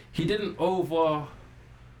didn't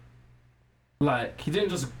he didn't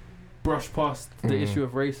just brush past the issue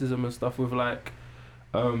of racism and stuff with like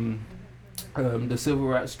the civil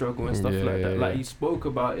rights struggle and stuff like that. Like he spoke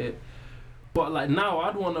about it, but like now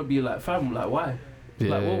I'd want to be like, fam, like why?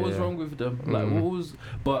 Like what was wrong with them? Like what was?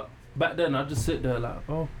 But back then I just sit there like,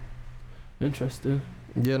 oh, interesting.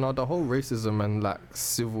 Yeah, no, the whole racism and like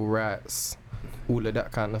civil rights, all of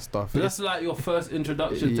that kind of stuff. That's like your first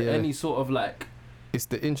introduction to Yeah. any sort of like, It's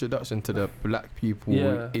the introduction to the black people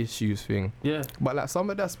Yeah. issues thing. yeah, But like some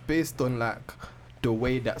of that's based on like the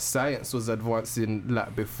way that science was advancing,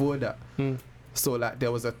 like before that. So like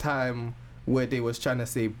there was a time where they was trying to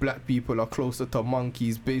say black people are closer to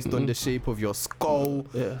monkeys based on the shape of your skull.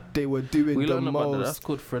 They were doing we the learned about that. most. That's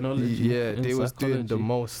called phrenology. Yeah, in they was doing the psychology.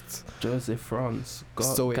 most. Joseph France.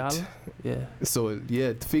 So Gal? it- Yeah. So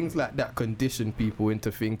yeah, things like that condition people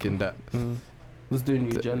into thinking that. Was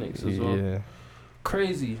doing eugenics as well. Yeah.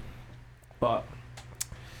 Crazy. But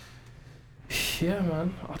yeah,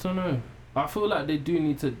 man, I don't know. I feel like they do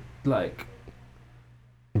need to like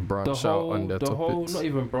Branch out on their the whole, topics. not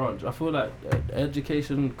even branch. I feel like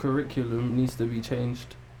education curriculum needs to be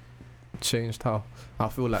changed. Changed how? I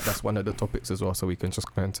feel like that's one of the topics as well, so we can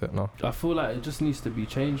just go into it now. I feel like it just needs to be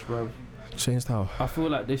changed, bro. Changed how? I feel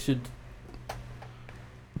like they should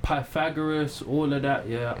Pythagoras, all of that.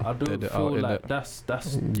 Yeah, I don't Did it feel out in like it.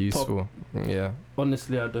 that's Useful. Yeah.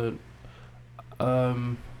 honestly, I don't.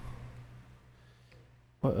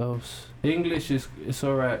 What else? English is it's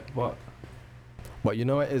alright, but But you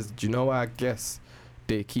know what it is? Do you know why I guess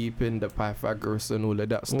they keep in the Pythagoras and all of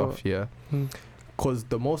that stuff, What? yeah? Because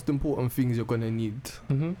the most important things you're going to need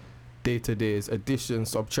day to day is addition,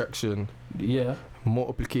 subtraction, yeah,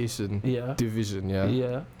 multiplication, yeah, division, yeah?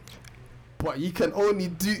 yeah. But you can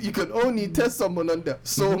only test someone on that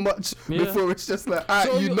so much Yeah. before it's just like,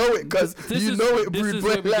 So you know it because you know it, this breed is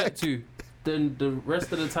where bread we like. get to. Then the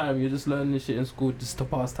rest of the time you're just learning this shit in school just to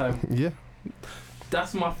pass time. Yeah,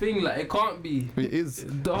 That's my thing. Like it can't be. it is.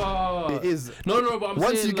 Duh. It is. No, but I'm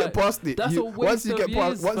Once saying you get like, past it, that's a waste once you of get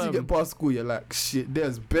years, past fam. school, you're like, shit.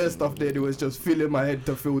 There's bare stuff there that was just filling my head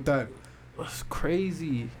to fill time. that's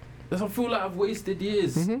crazy. I feel like I've wasted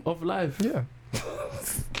years of life. Yeah,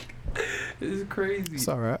 It's crazy. it's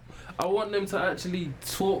alright. I want them to actually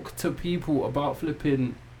talk to people about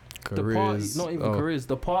flipping the parties, not even careers,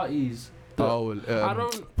 the parties. Politics.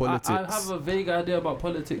 I have a vague idea about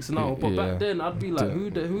politics now, but back then I'd be like,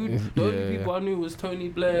 the only people I knew was Tony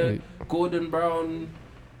Blair, Gordon Brown,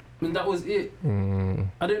 and that was it.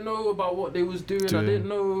 I didn't know about what they was doing. I didn't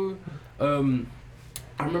know.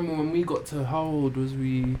 I remember when we got to, how old was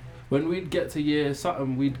we? When we'd get to year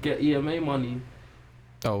something, we'd get EMA money.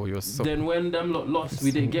 Oh, you're so. Then when them lot lost,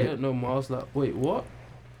 we didn't get it no more. I was like, wait, what?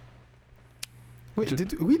 Wait,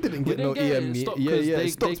 we didn't get no EMA.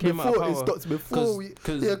 It stopped came out of before. It power. stopped before we.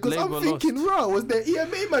 Yeah, because I'm Labour thinking, lost. wow, was there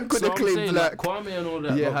EMA man could So have I'm claimed saying, like. Kwame and all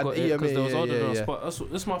that. Yeah, lot had got it 'cause EMA, there was older than us. yeah.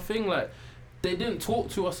 But that's my thing. Like, they didn't talk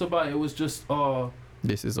to us about it. It was just,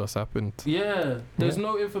 This is what's happened. yeah. There's Yeah.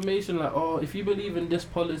 no information like, if you believe in these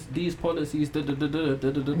policies, da da da da da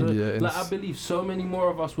da da. Yeah, Like, I believe so many more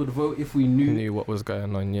of us would vote if we knew, What was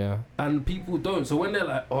going on, yeah. and people don't. So when they're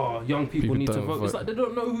like, young people need to don't vote, it's vote. like they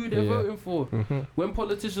don't know who they're Yeah. voting for. When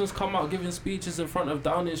politicians come out giving speeches in front of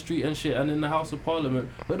Downing Street and shit, and in the House of Parliament,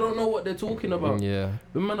 they don't know what they're talking about. Yeah.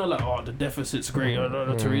 The men are like, the deficit's great.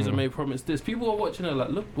 Theresa May promised this. People are watching it like,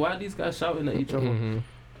 look, why are these guys shouting at each other?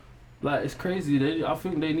 Like, it's crazy. I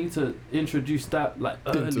think they need to introduce that like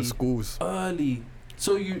Into schools. early.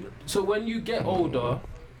 So when you get older,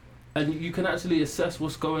 and you can actually assess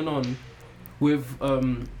what's going on with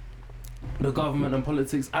the government and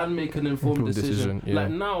politics, and make an informed decision. Yeah. Like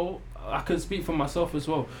now, I can speak for myself as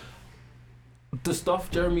well. The stuff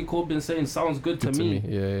Jeremy Corbyn's saying sounds good to me.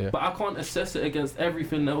 Yeah. But I can't assess it against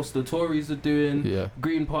everything else the Tories are doing, Yeah.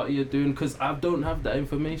 Green Party are doing, because I don't have that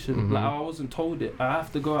information. Like, I wasn't told it. I have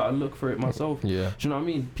to go out and look for it myself. Yeah. Do you know what I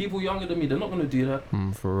mean? People younger than me, they're not going to do that.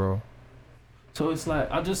 For real. So it's like,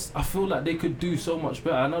 I feel like they could do so much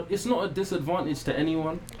better. And it's not a disadvantage to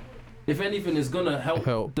anyone. If anything, it's going to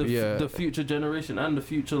help the future generation and the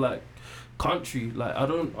future, like, country. Like, I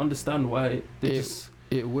don't understand why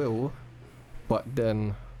It will. But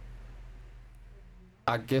then,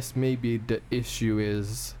 I guess maybe the issue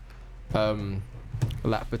is,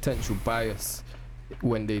 like potential bias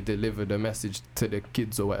when they deliver the message to the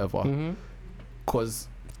kids or whatever. Because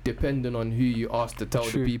depending on who you ask to tell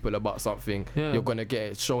the people about something, you're gonna get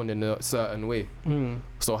it shown in a certain way.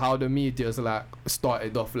 So how the media's like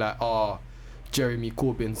started off like, Jeremy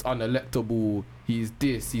Corbyn's unelectable. He's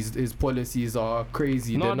this. His policies are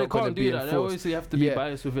crazy. No, they're they not going to can't be do that. enforced. They obviously have to be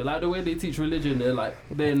biased with it. Like the way they teach religion, they're like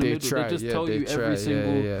they're in the middle. They just tell you every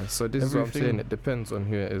single. Yeah. So this is what I'm saying. It depends on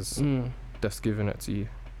who it is that's giving it to you.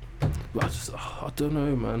 But I don't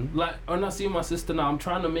know, man. Like when I see my sister now, I'm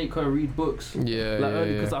trying to make her read books.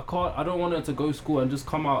 Because I don't want her to go to school and just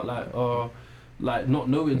come out like not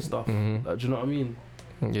knowing stuff. Like, do you know what I mean?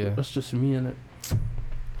 Yeah. That's just me, innit?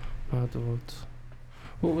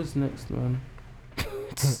 What was next, man?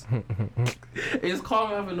 It's calm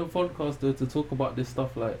having a podcast though to talk about this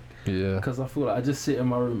stuff. Like Yeah. Because I feel like I just sit in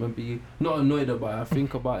my room and be not annoyed about it. I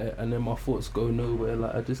think about it and then my thoughts go nowhere.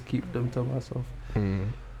 Like I just keep them to myself.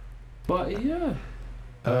 But yeah,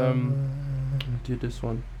 do this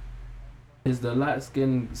one. Is the light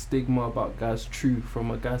skin stigma about guys true from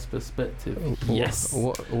a guy's perspective? Yes.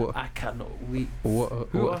 What? I cannot wait.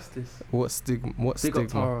 Who asked this? What stigma? What Big up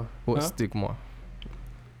stigma? Tara. What Huh? stigma?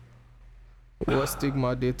 What stigma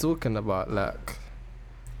are they talking about? Like,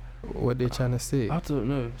 what they trying to say? I don't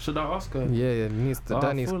know. Should I ask her? Yeah, that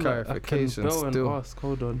I needs feel clarification. Like I can go and Still ask.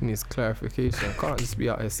 Hold on. needs clarification. Can't just be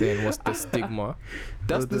out here saying what's the stigma.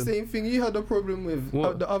 That's the same thing you had a problem with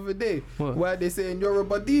What? the other day. What? Why they saying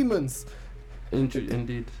Yoruba demons?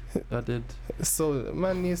 Indeed, I did. So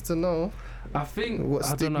man needs to know I think what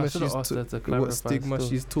I don't know. I should have stigma asked her to clarify. what stigma still.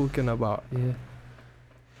 she's talking about. Yeah.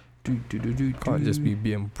 Can't just be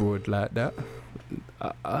being broad like that.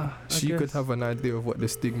 I She could guess. have an idea of what the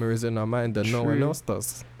stigma is in her mind that no one True. else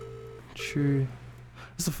does. True.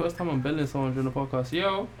 It's the first time I'm belling someone during the podcast.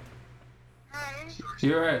 Yo, Hi.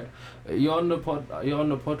 you're right. You're on the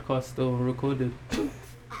podcast still recorded.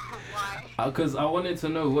 Why? Because I wanted to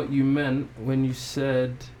know what you meant when you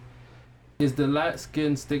said, "Is the light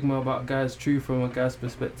skin stigma about guys true from a guy's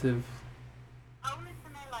perspective?" I wanted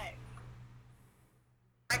to know, like,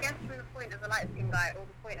 I guess from the point of a light skinned guy or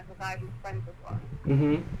the point of a guy who's friends with one,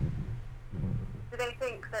 Mm-hmm. do they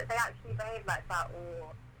think that they actually behave like that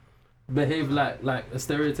or Behave like a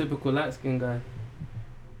stereotypical light skin guy.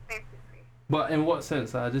 basically? But in what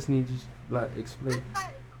sense? I just need you to like explain.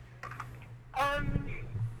 Like,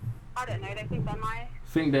 I don't know, they think they're nice.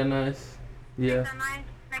 Think they're nice. Yeah. They're nice,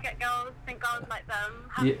 they get girls, think girls like them,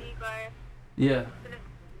 have Yeah. an ego, Yeah.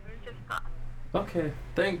 just that. Okay.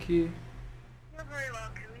 Thank you. You're very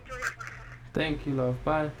welcome, enjoy your podcast. Thank you, love.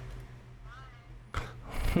 Bye.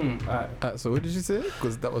 Alright. So what did you say?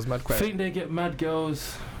 Because that was mad quiet. Think they get mad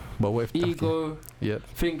girls, But what if ego, Yep.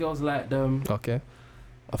 think girls like them. Okay.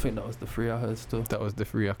 I think that was the three I heard still. That was the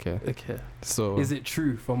three. Okay. Okay. So Is it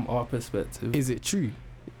true from our perspective? is it true?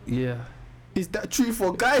 Yeah. Is that true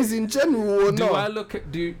for guys in general or Do not? I look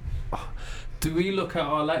at do we look at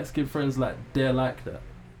our light skinned friends like they're like that?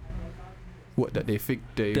 What, that they think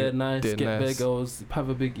They're nice, they're get nice. their girls, have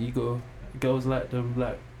a big ego. Girls like them,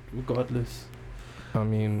 like regardless. I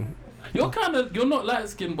mean, You're not light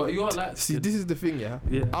skinned, but you are light see, skinned. this is the thing, yeah.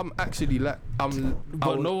 Yeah. I'm actually like,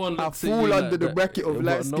 But no one I looks at fall you under like the that. bracket of But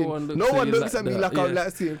light no skin. one looks No at one you looks like at me that, like I'm yeah.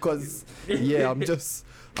 light skin because, yeah,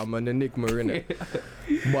 I'm an enigma, innit?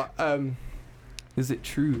 But Is it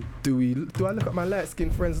true? do I look at my light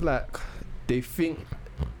skin friends like they think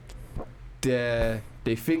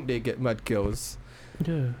they get mad girls?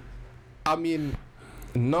 Yeah. I mean,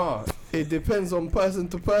 nah. It depends on person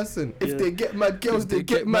to person. If Yeah. they get mad girls, If they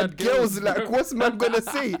get mad girls. Like, what's man gonna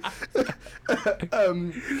say?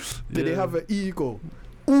 Do they have an ego?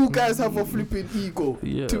 All guys have a flipping ego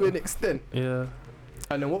Yeah. to an extent. Yeah.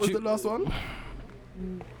 And then what was Do- the last one?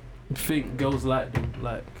 Think girls like them,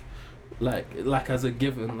 like as a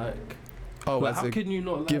given, like. Oh, Like, as how a can you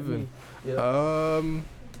not like given. me? Yeah.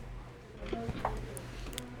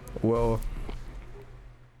 Well,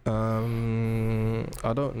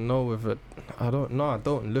 I don't know if it. I don't know. I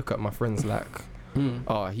don't look at my friends like,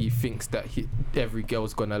 oh, he thinks that every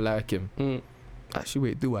girl's gonna like him. Actually,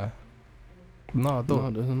 wait, do I? No, I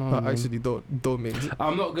don't. No, I actually don't make.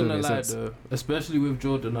 I'm not gonna make lie sense. though, especially with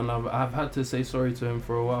Jordan, and I've had to say sorry to him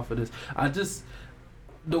for a while for this.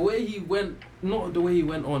 The way he went, not the way he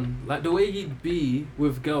went on, like the way he'd be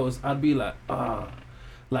with girls, I'd be like,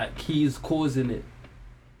 like he's causing it.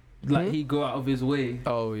 Like he'd go out of his way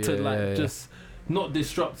Oh yeah, to like yeah, yeah. just not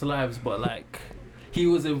disrupt lives, but like he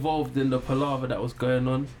was involved in the palaver that was going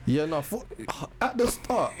on. Yeah, no. At the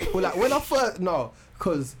start, well, like when I first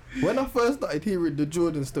started hearing the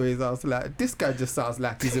Jordan stories, I was like, this guy just sounds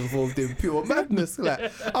like he's involved in pure madness.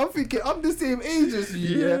 Like, I'm thinking I'm the same age as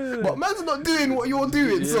you, yeah, but man's not doing what you're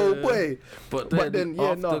doing. So Yeah. boy, But then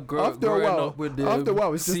yeah, no. After a growing while, up with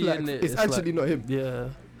it's just like seeing it's actually not him. Yeah.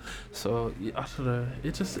 So yeah, I don't know.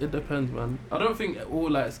 It depends, man. I don't think all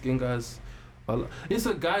light skin guys. It's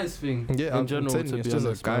a guy's thing. Yeah, in general, to it's be just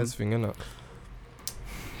honest, a guy's thing, innit?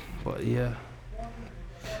 But yeah,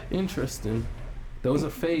 interesting. There was a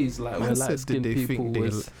phase like where Man light said, skinned people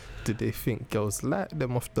was. did they think girls like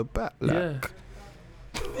them off the bat? Like, Yeah.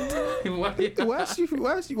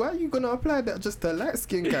 why are you gonna apply that just to light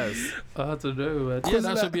skin guys? I don't know, man. Yeah, 'Cause,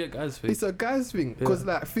 that like, should be a guy's thing. It's a guy's thing, because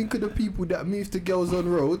like think of the people that move to girls on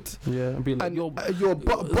road. Yeah, and be like, And yo, your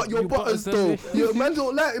butters your though. butters, Your man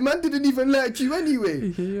don't like. Man didn't even like you anyway.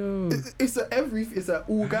 yo. It's a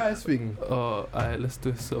all guys thing. Oh, alright, let's do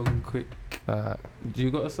a song quick. Do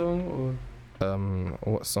you got a song or?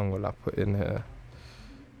 What song will I put in here?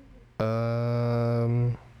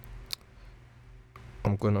 I'm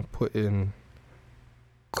gonna put in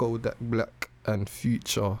Kodak Black and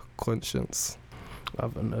Future Conscience. I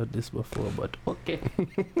haven't heard this before, but okay.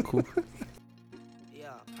 Cool. Yeah,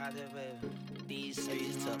 project baby. These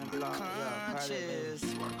streets took my conscience.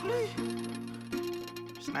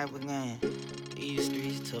 Sniper gang. These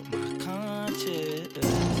streets took my conscience.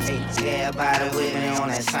 Hey, everybody with me on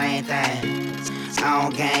that same thing. I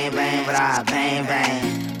don't gang bang, but I bang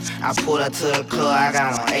bang. I pulled up to the club, I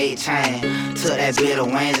got on 8 chain. Took that bit of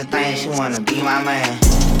wings and things, she wanna be my man.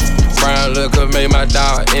 Brown liquor made my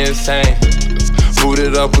dog insane.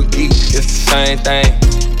 Booted up a geek, it's the same thing.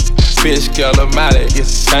 Fish killer Molly,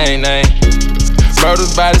 it's the same name.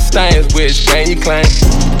 Murders by the stains, which gang you claim?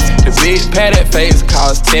 The bitch pat that face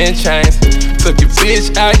cost 10 chains. Took your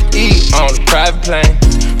bitch out to eat on a private plane.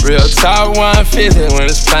 Real talk 150 when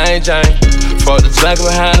it's plain Jane. Fuck the junkie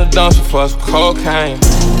behind the dumpster for some cocaine.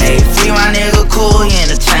 Hey, free my nigga cool, he in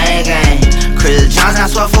the chain gang. Chris Johnson, I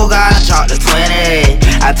swear for God, I dropped the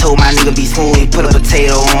 28. I told my nigga be smooth, he put a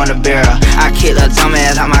potato on the barrel. I kicked a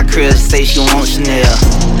dumbass out my crib, say she want Chanel.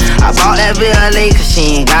 I bought that bill late cause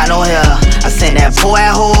she ain't got no hair. I sent that poor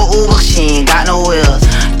ass whole Uber, she ain't got no wheels.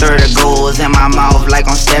 30 goals in my mouth like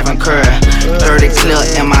I'm Stephen Curry. 30 clip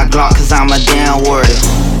in my Glock cause I'm a damn warrior.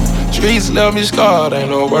 Streets left me scarred, ain't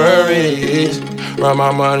no worries. Run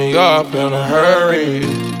my money up in a hurry.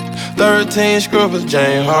 13 scribbles,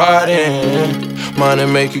 Jane Harden. Money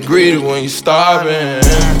make you greedy when you starving.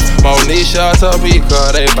 Monique shots up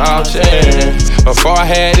because they vouching. Before I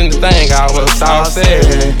had anything, I was saucy.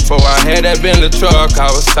 Before I had that Bentley truck, I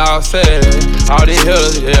was saucy. All these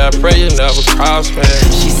hills, yeah, I pray you never cross me.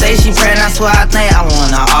 She say she pregnant, that's what I think I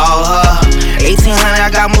wanna all her. 1800, I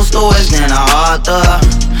got more stories than an author.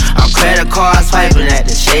 I'm credit card swiping at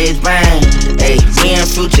the Chase Bank. Hey, me and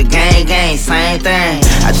Future gang, same thing.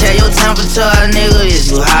 I check your temperature, nigga,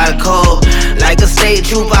 is you hot or cold? Like a state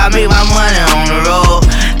trooper, I make my money on the road.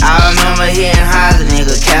 I remember hearing highs, a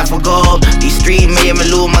nigga cap for gold. These streets made me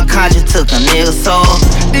lose my conscience, took a nigga soul.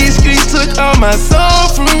 These streets took all my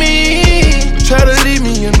soul from me. Try to leave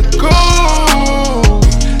me in the cold.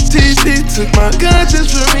 TC took my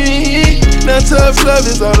conscience from me. Now tough love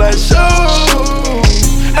is all I show.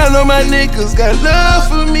 I know my niggas got love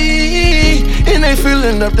for me, and they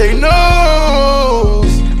filling up they nose.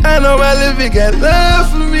 I know my Livy got love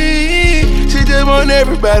for me, she just want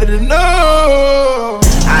everybody to know.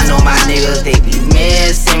 I know my niggas, they be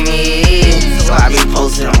missing me, so I be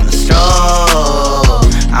posted on the stroll.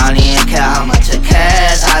 I don't even care how much of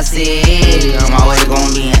cash I see, I'm always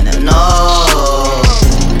gonna be in the know.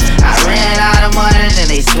 I ran out of money, then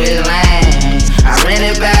they switched lane. I ran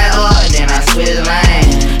it back up, and then I switched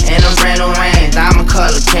lane. In a brand new range, diamond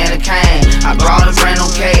color candy cane. I brought a brand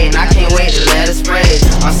new K, and I can't wait to let it spray.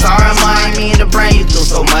 I'm sorry, ma, I mean to bring you through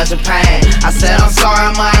so much of pain. I said I'm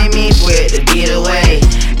sorry, ma, I mean for it to be the way.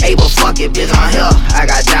 Hey, but fuck it, bitch, I'm here, I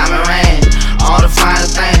got diamond rain. All the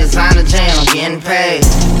finest things, designer jam, I'm getting paid.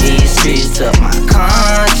 These streets took my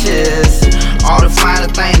conscience. All the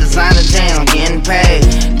finest things, designer jam, I'm getting paid.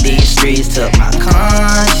 These streets took my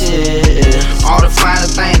conscience. All the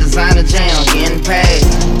finest things, designer jam, I'm getting paid.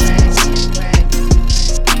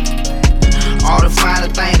 All the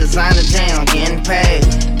finest things, designer jam, I'm getting paid.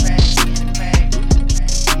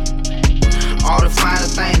 All the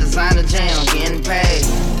finest things, designer jam, I'm getting paid.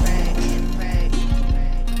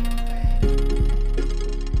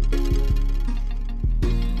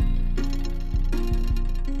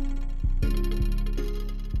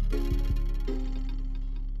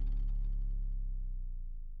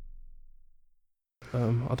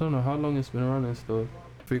 I don't know how long it's been running still.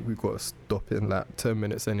 I think we've got to stop in like 10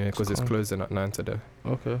 minutes anyway because it's closing at 9 today.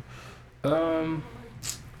 Okay. Why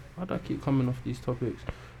do I keep coming off these topics?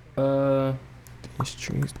 These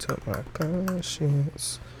trees took my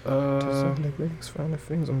conscience. Designer rings, finer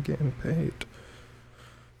things, I'm getting paid.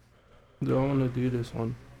 Do I want to do this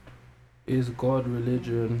one? Is God,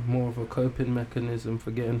 religion more of a coping mechanism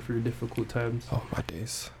for getting through difficult times? Oh my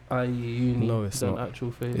days. I.e. uni No, it's than not.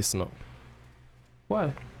 actual faith? It's not.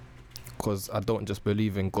 Why? Because I don't just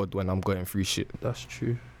believe in God when I'm going through shit. That's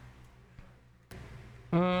true.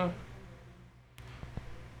 I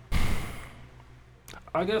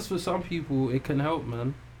guess for some people it can help,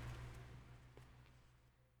 man.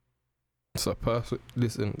 It's a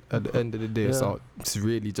listen, at the end of the day, Yeah. it's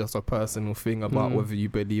really just a personal thing about whether you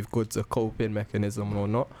believe God's a coping mechanism or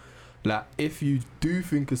not. Like, if you do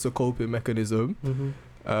think it's a coping mechanism,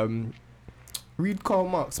 read Karl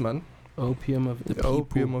Marx, man. Opium of the The people.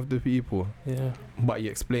 opium of the people. Yeah. But he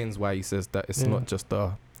explains why he says that it's not just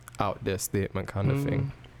a out there statement kind of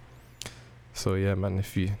thing. So yeah, man,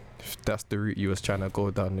 if that's the route you was trying to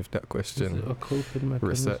go down with that Is it question, a coping mechanism?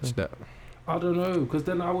 research that. I don't know, because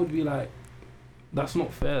then I would be like, that's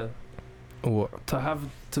not fair What? to have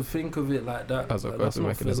to think of it like that. As a Like, that's coping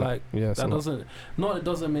not fair. mechanism. Like Yeah, it's that not. doesn't. Not it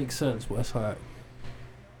doesn't make sense, but it's like,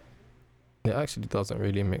 It actually doesn't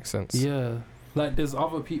really make sense. yeah, like there's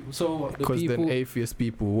other people. So the Because people. then atheist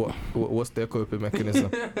people, what's their coping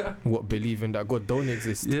mechanism? What, believing that God don't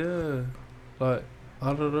exist? Yeah, like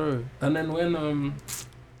I don't know. And then when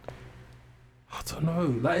I don't know.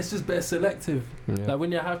 Like it's just better selective. Yeah. Like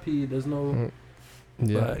when you're happy, there's no.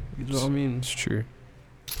 Yeah, Like, you know what I mean? it's true.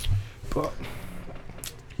 But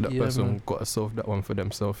That yeah, person man. got to solve that one for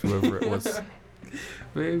themselves, whoever it was.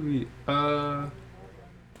 Maybe.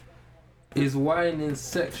 Is whining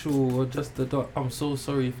sexual or just a dot? I'm so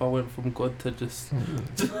sorry if I went from God to just.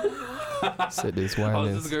 Said is I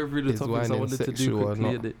whining. was just going through the is topics I whining wanted to do sexual or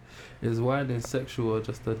quickly. not? Innit? Is whining sexual or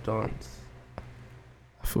just a dance?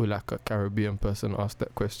 I feel like a Caribbean person asked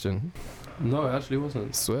that question. No, it actually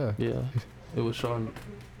wasn't. Swear. Yeah, it was Sean.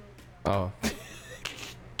 Oh.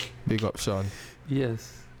 Big up, Sean.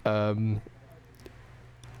 Yes.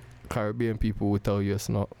 Caribbean people will tell you it's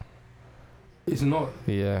not. It's not.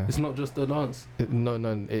 Yeah. It's not just a dance. No,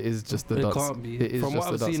 it is just the It dance. can't be. It is From just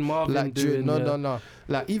what the I've dance. seen Marvin Like doing. no.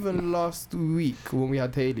 Like even last week when we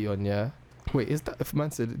had Haley on, yeah. Wait, is that if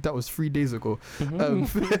man said that was 3 days ago?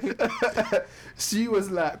 She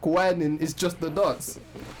was like, whining is just the dance.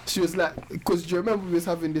 She was like, because do you remember we was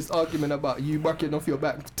having this argument about you backing off your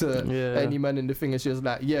back to any man in the thing, and she was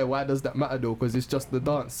like, yeah, why does that matter though? Because it's just the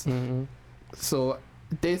dance. So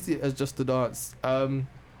they see it as just the dance.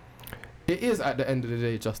 It is at the end of the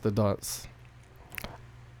day just the dance.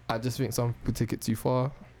 I just think some people take it too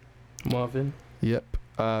far. Marvin. Yep.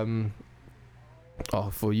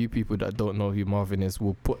 Oh, for you people that don't know who Marvin is,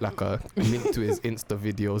 we'll put like a link to his Insta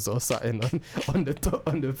videos or something on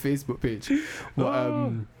the Facebook page.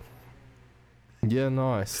 But yeah,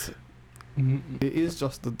 nice. It is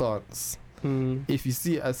just the dance. If you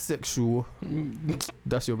see it as sexual,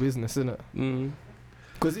 that's your business, isn't it?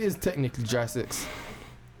 Because it is technically dry sex.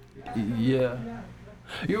 Yeah.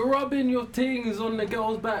 You're rubbing your things on the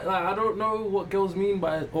girl's back. Like I don't know what girls mean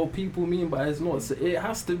by it or people mean by it. It's not. It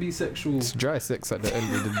has to be sexual. It's dry sex at the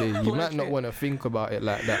end of the day. You might not want to think about it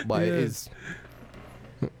like that, but it is.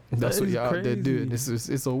 That's That what is you're out there doing.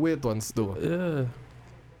 crazy. It's a weird one still. Yeah.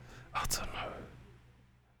 I don't know.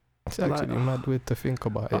 It's actually Like, mad weird to think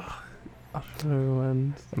about it. I don't know,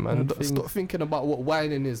 man. Man, Mad stop things. thinking about what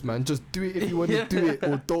whining is, man. Just do it if you want to do it,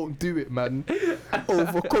 or don't do it, man.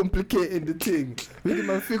 Overcomplicating the thing. Making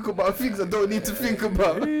man think about things I don't need to think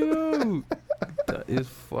about. Ew. That is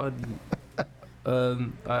funny.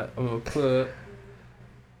 I'm gonna put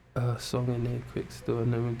a song in here quick still,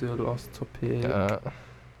 and then we'll do the last topic.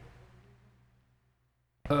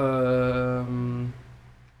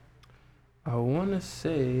 I wanna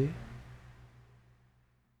say.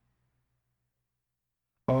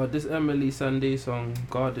 Oh, this Emily Sandé song,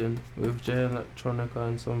 Garden, with Jay Electronica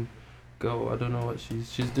and some girl. I don't know what she's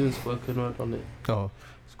doing spoken word on it. Oh,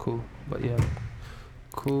 It's cool, but yeah,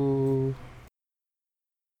 cool.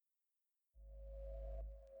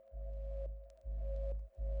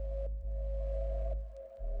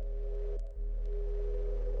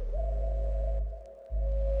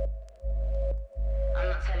 I'm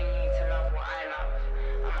not telling you to love what I love.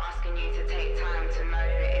 I'm asking you to take time to know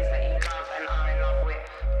who it is that you love and are in love with.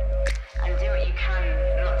 And do what you can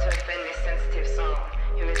not to offend this sensitive soul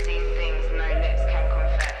who has seen things no lips can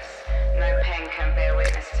confess, no pen can bear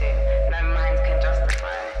witness to, no mind can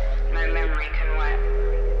justify, no memory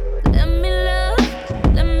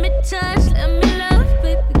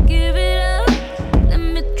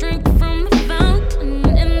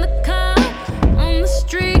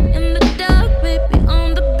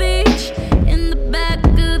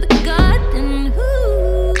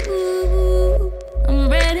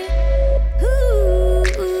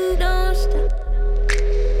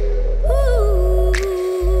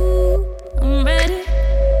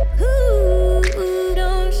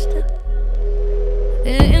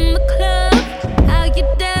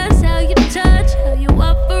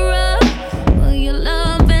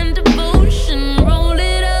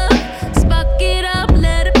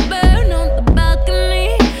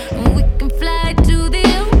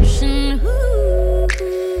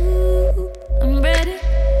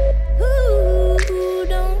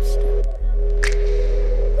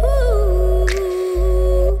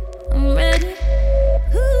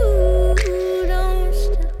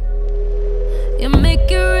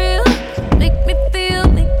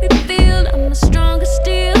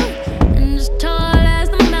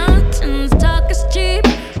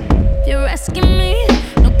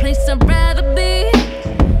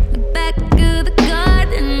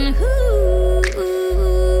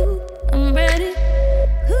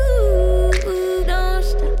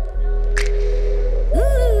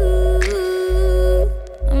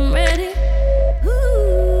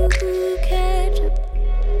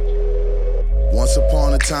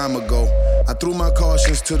upon a time ago. I threw my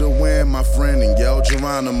cautions to the wind, my friend, and yelled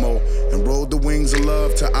Geronimo, and rode the wings of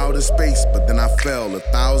love to outer space. But then I fell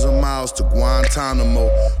 1,000 miles to Guantanamo.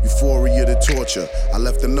 Euphoria to torture. I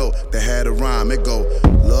left a note that had a rhyme. It go,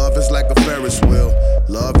 love is like a Ferris wheel.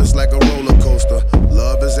 Love is like a roller coaster.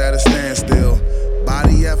 Love is at a standstill.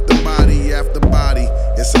 Body after body after body,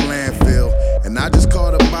 it's a landfill. And I just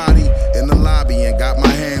caught a body in the lobby and got my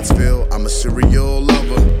hands filled. I'm a serial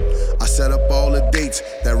lover. I set up all the dates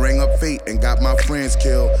that rang up fate and got my friends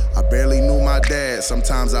killed. I barely knew my dad,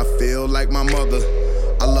 sometimes I feel like my mother.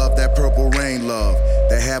 I love that purple rain love,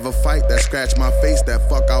 that have a fight, that scratch my face, that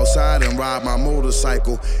fuck outside and ride my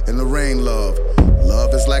motorcycle in the rain love.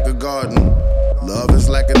 Love is like a garden, love is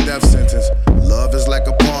like a death sentence, love is like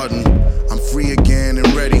a pardon. I'm free again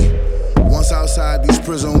and ready. Once outside these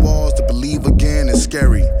prison walls, to believe again is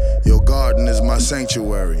scary. Your garden is my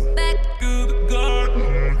sanctuary. Back to the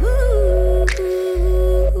garden. Ooh,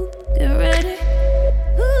 get ready.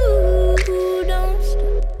 Ooh, don't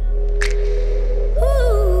stop.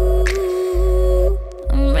 Ooh,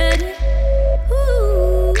 I'm ready.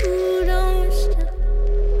 Ooh, don't stop.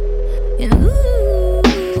 Yeah, ooh,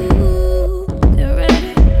 get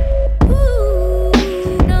ready. Ooh,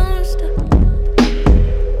 don't stop.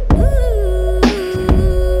 Ooh,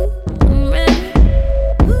 I'm ready.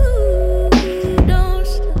 Ooh, don't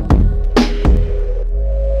stop.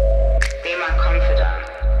 Be my confidant,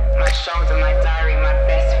 my shoulder, my diary, my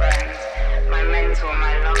best friend, my mentor,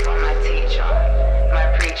 my lover, my teacher, my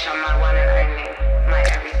preacher, my one and only, my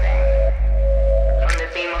everything. From the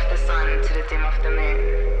beam of the sun to the dim of the moon,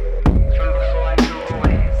 from before until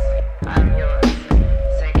always, I'm yours.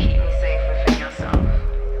 So keep me safe within yourself.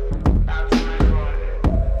 Bow to my throne,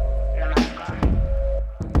 namaskar.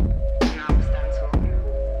 Now stand tall.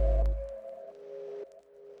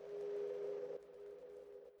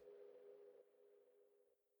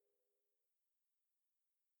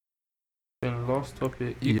 Then last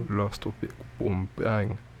topic. Yeah, last topic. Boom,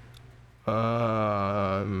 bang.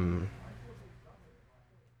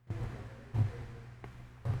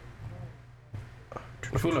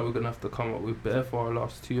 I feel like we're gonna have to come up with better for our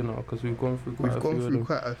last two now because we've gone through quite We've a gone few of through them.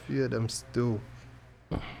 quite a few of them still.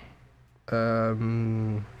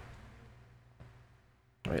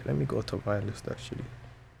 Wait, let me go to my list actually.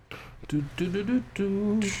 Do, do, do, do,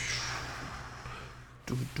 do.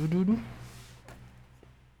 Do, do, do, do.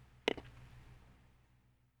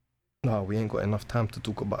 No, we ain't got enough time to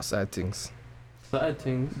talk about side things. Side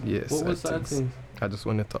things. Yes. What was side things? I just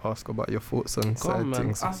wanted to ask about your thoughts on Come side on, man.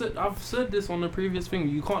 things. I've said this on the previous thing.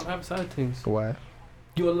 You can't have side things. Why?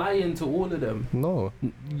 You're lying to all of them. No.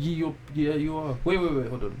 Yeah, you are. Wait,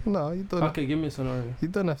 hold on. No, you don't. Okay, give me a scenario. You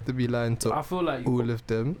don't have to be lying to I feel like all of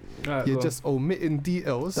them. Alright, You're go just omitting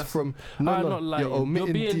details That's- from. on. No, I'm no, not lying. you're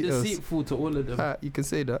omitting being details. deceitful to all of them. You can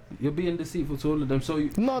say that. You're being deceitful to all of them. So you,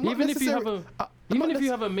 No, not even if you have necessarily. a even if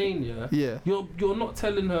you have a mania, Yeah. you're not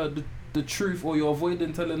telling her the truth, or you're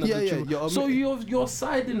avoiding telling her Yeah, the yeah, truth. you're So you're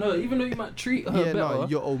siding her, even though you might treat her Yeah, better. no,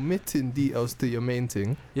 you're omitting details to your main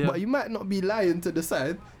thing. Yeah. But you might not be lying to the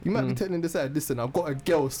side. You might be telling the side, listen, I've got a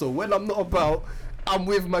girl, so when I'm not about, I'm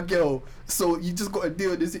with my girl. So you just got to deal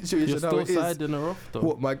with the situation You're how still it is. siding her off, though.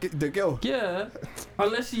 What, the girl? Yeah,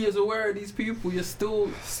 unless she is aware of these people, you're still.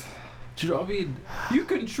 Do you know what I mean? You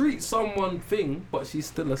can treat someone thing, but she's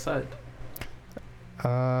still a side.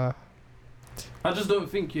 I just don't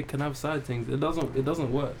think you can have side things. It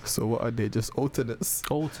doesn't work. So what are they? Just alternates?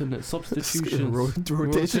 Alternate substitutions.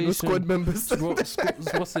 Rotational squad members.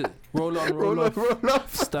 What's it? Roll on, roll off. roll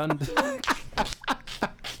off. Stand.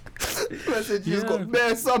 Message, you've Yeah. got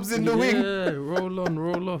bare subs in the wing. Yeah, roll on,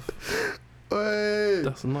 roll off. Hey,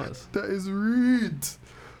 That's nuts. that is rude.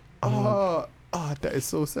 That is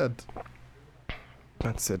so sad.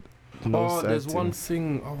 Man said, no Oh, sad there's one things.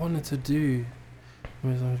 thing I wanted to do.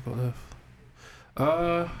 Where's I've got left?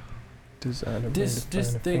 This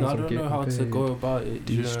thing, I don't know how to go about it.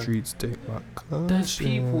 do you These know? streets take my There's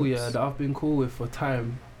people, that I've been cool with for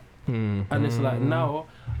time, and it's like now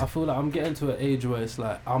I feel like I'm getting to an age where it's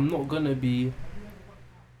like I'm not gonna be.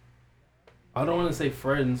 I don't want to say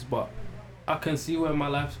friends, but I can see where my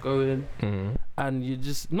life's going, and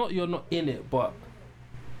you're not in it, but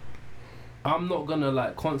I'm not gonna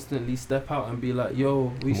like constantly step out and be like,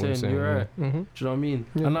 yo, we saying you're right. Do you know what I mean?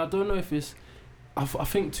 Yeah. And I don't know if it's, I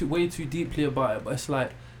think way too deeply about it, but it's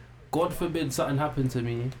like, God forbid something happened to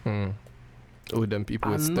me. All them people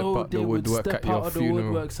I would step know out the they would woodwork step at your out of the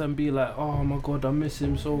funeral. woodworks and be like, oh my God, I miss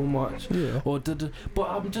him so much. Yeah. But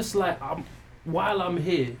I'm just like, while I'm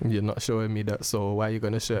here, You're not showing me that, so why are you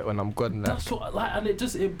gonna show it when I'm gone? Like, that's what, like, and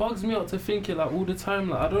it bugs me out to think it like all the time.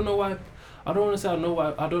 Like, I don't know why I don't want to say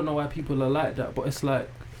I don't know why people are like that, but it's like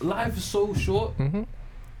life is so short, and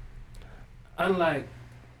like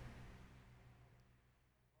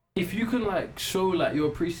if you can like show like your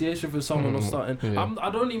appreciation for someone or something, I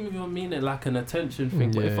don't even mean it like an attention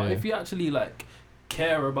thing, but if you actually like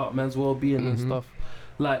care about man's well-being and stuff,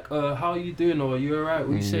 like how are you doing, or are you alright,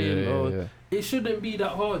 what you saying, or it shouldn't be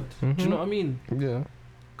that hard. Do you know what I mean? Yeah.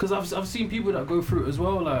 Because I've seen people that go through it as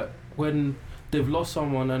well, like when they've lost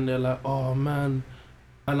someone and they're like, oh man,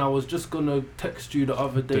 and I was just gonna text you the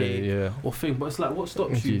other day or thing, but it's like, what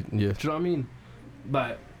stops you? Do you know what I mean?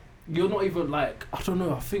 Like, you're not even like, I don't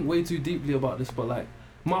know, I think way too deeply about this, but like,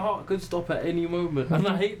 my heart could stop at any moment, and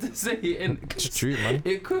I hate to say it, it's true, man.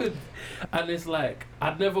 It could, and it's like,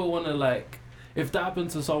 I'd never want to like, if that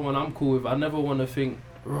happened to someone I'm cool with, I never want to think,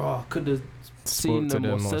 oh, I could have seen them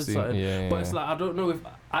or said something. But it's like, I don't know if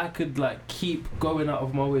I could like keep going out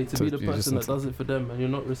of my way to be the person that does it for them, and you're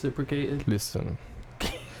not reciprocating. Listen,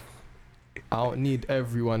 I don't need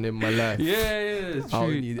everyone in my life. It's true. I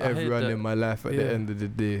don't need everyone in my life at the end of the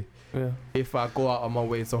day. If I go out of my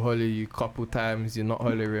way to holler you a couple times, you're not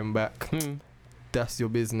hollering back, that's your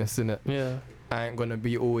business, innit? I ain't gonna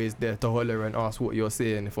be always there to holler and ask what you're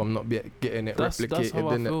saying if I'm not getting it replicated. That's how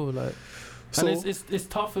I feel, like. So, and it's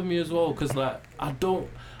tough for me as well, because like I don't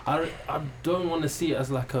want to see it as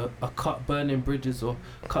like a cut burning bridges or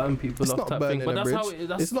cutting people off type thing. But that's how it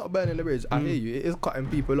is. It's not burning the bridge. I hear you. It is cutting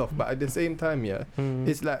people off, but at the same time,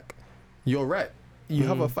 it's like you're right. You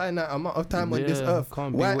have a finite amount of time on this earth.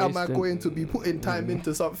 Why am I going to be putting time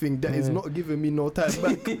into something that is not giving me no time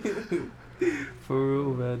back? For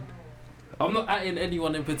real, man. I'm not atting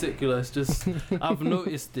anyone in particular. It's just I've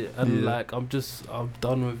noticed it, and like I'm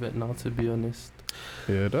done with it now, to be honest.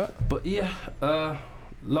 Hear that? But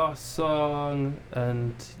last song,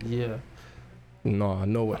 and No, I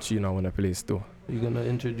know what tune I want to play still. You gonna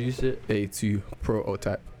introduce it? A2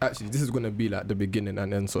 Prototype. Actually, this is gonna be like the beginning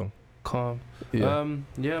and end song. Calm.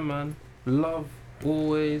 Man. Love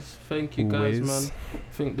always. Thank you guys, man. I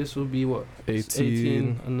think this will be what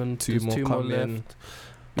 18 and then two more left.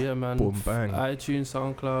 Yeah, man. Boom, bang. iTunes,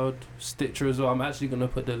 SoundCloud, Stitcher as well. I'm actually gonna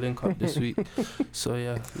put the link up this week. So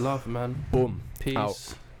love, man. Boom. Peace.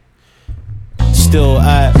 Out. Still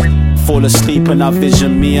I fall asleep and I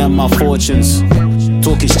vision me and my fortunes.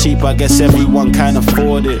 Talk is cheap, I guess everyone can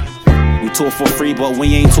afford it. We talk for free, but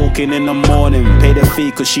we ain't talking in the morning. Pay the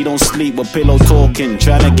fee cause she don't sleep, we're pillow talking.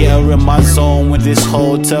 Trying to get her in my zone with this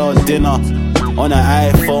hotel dinner. On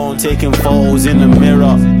an iPhone, taking photos in the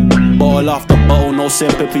mirror. Bottle after bottle, no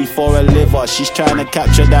sympathy for a liver. She's trying to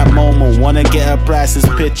capture that moment, wanna get her priceless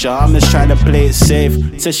picture. I'm just trying to play it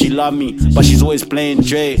safe. Says she love me, but she's always playing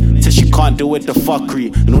Dre. Says she can't do it the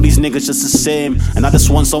fuckery, and all these niggas just the same. And I just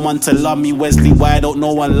want someone to love me. Wesley, why don't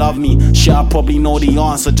no one love me? Shit, I probably know the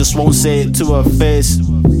answer, just won't say it to her face.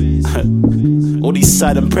 All these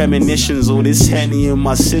sudden premonitions, all this Henny in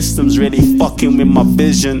my system's really fucking with my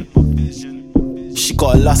vision. She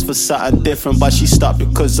got a lust for something different, but she stopped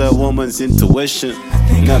because her woman's intuition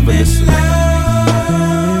never listen.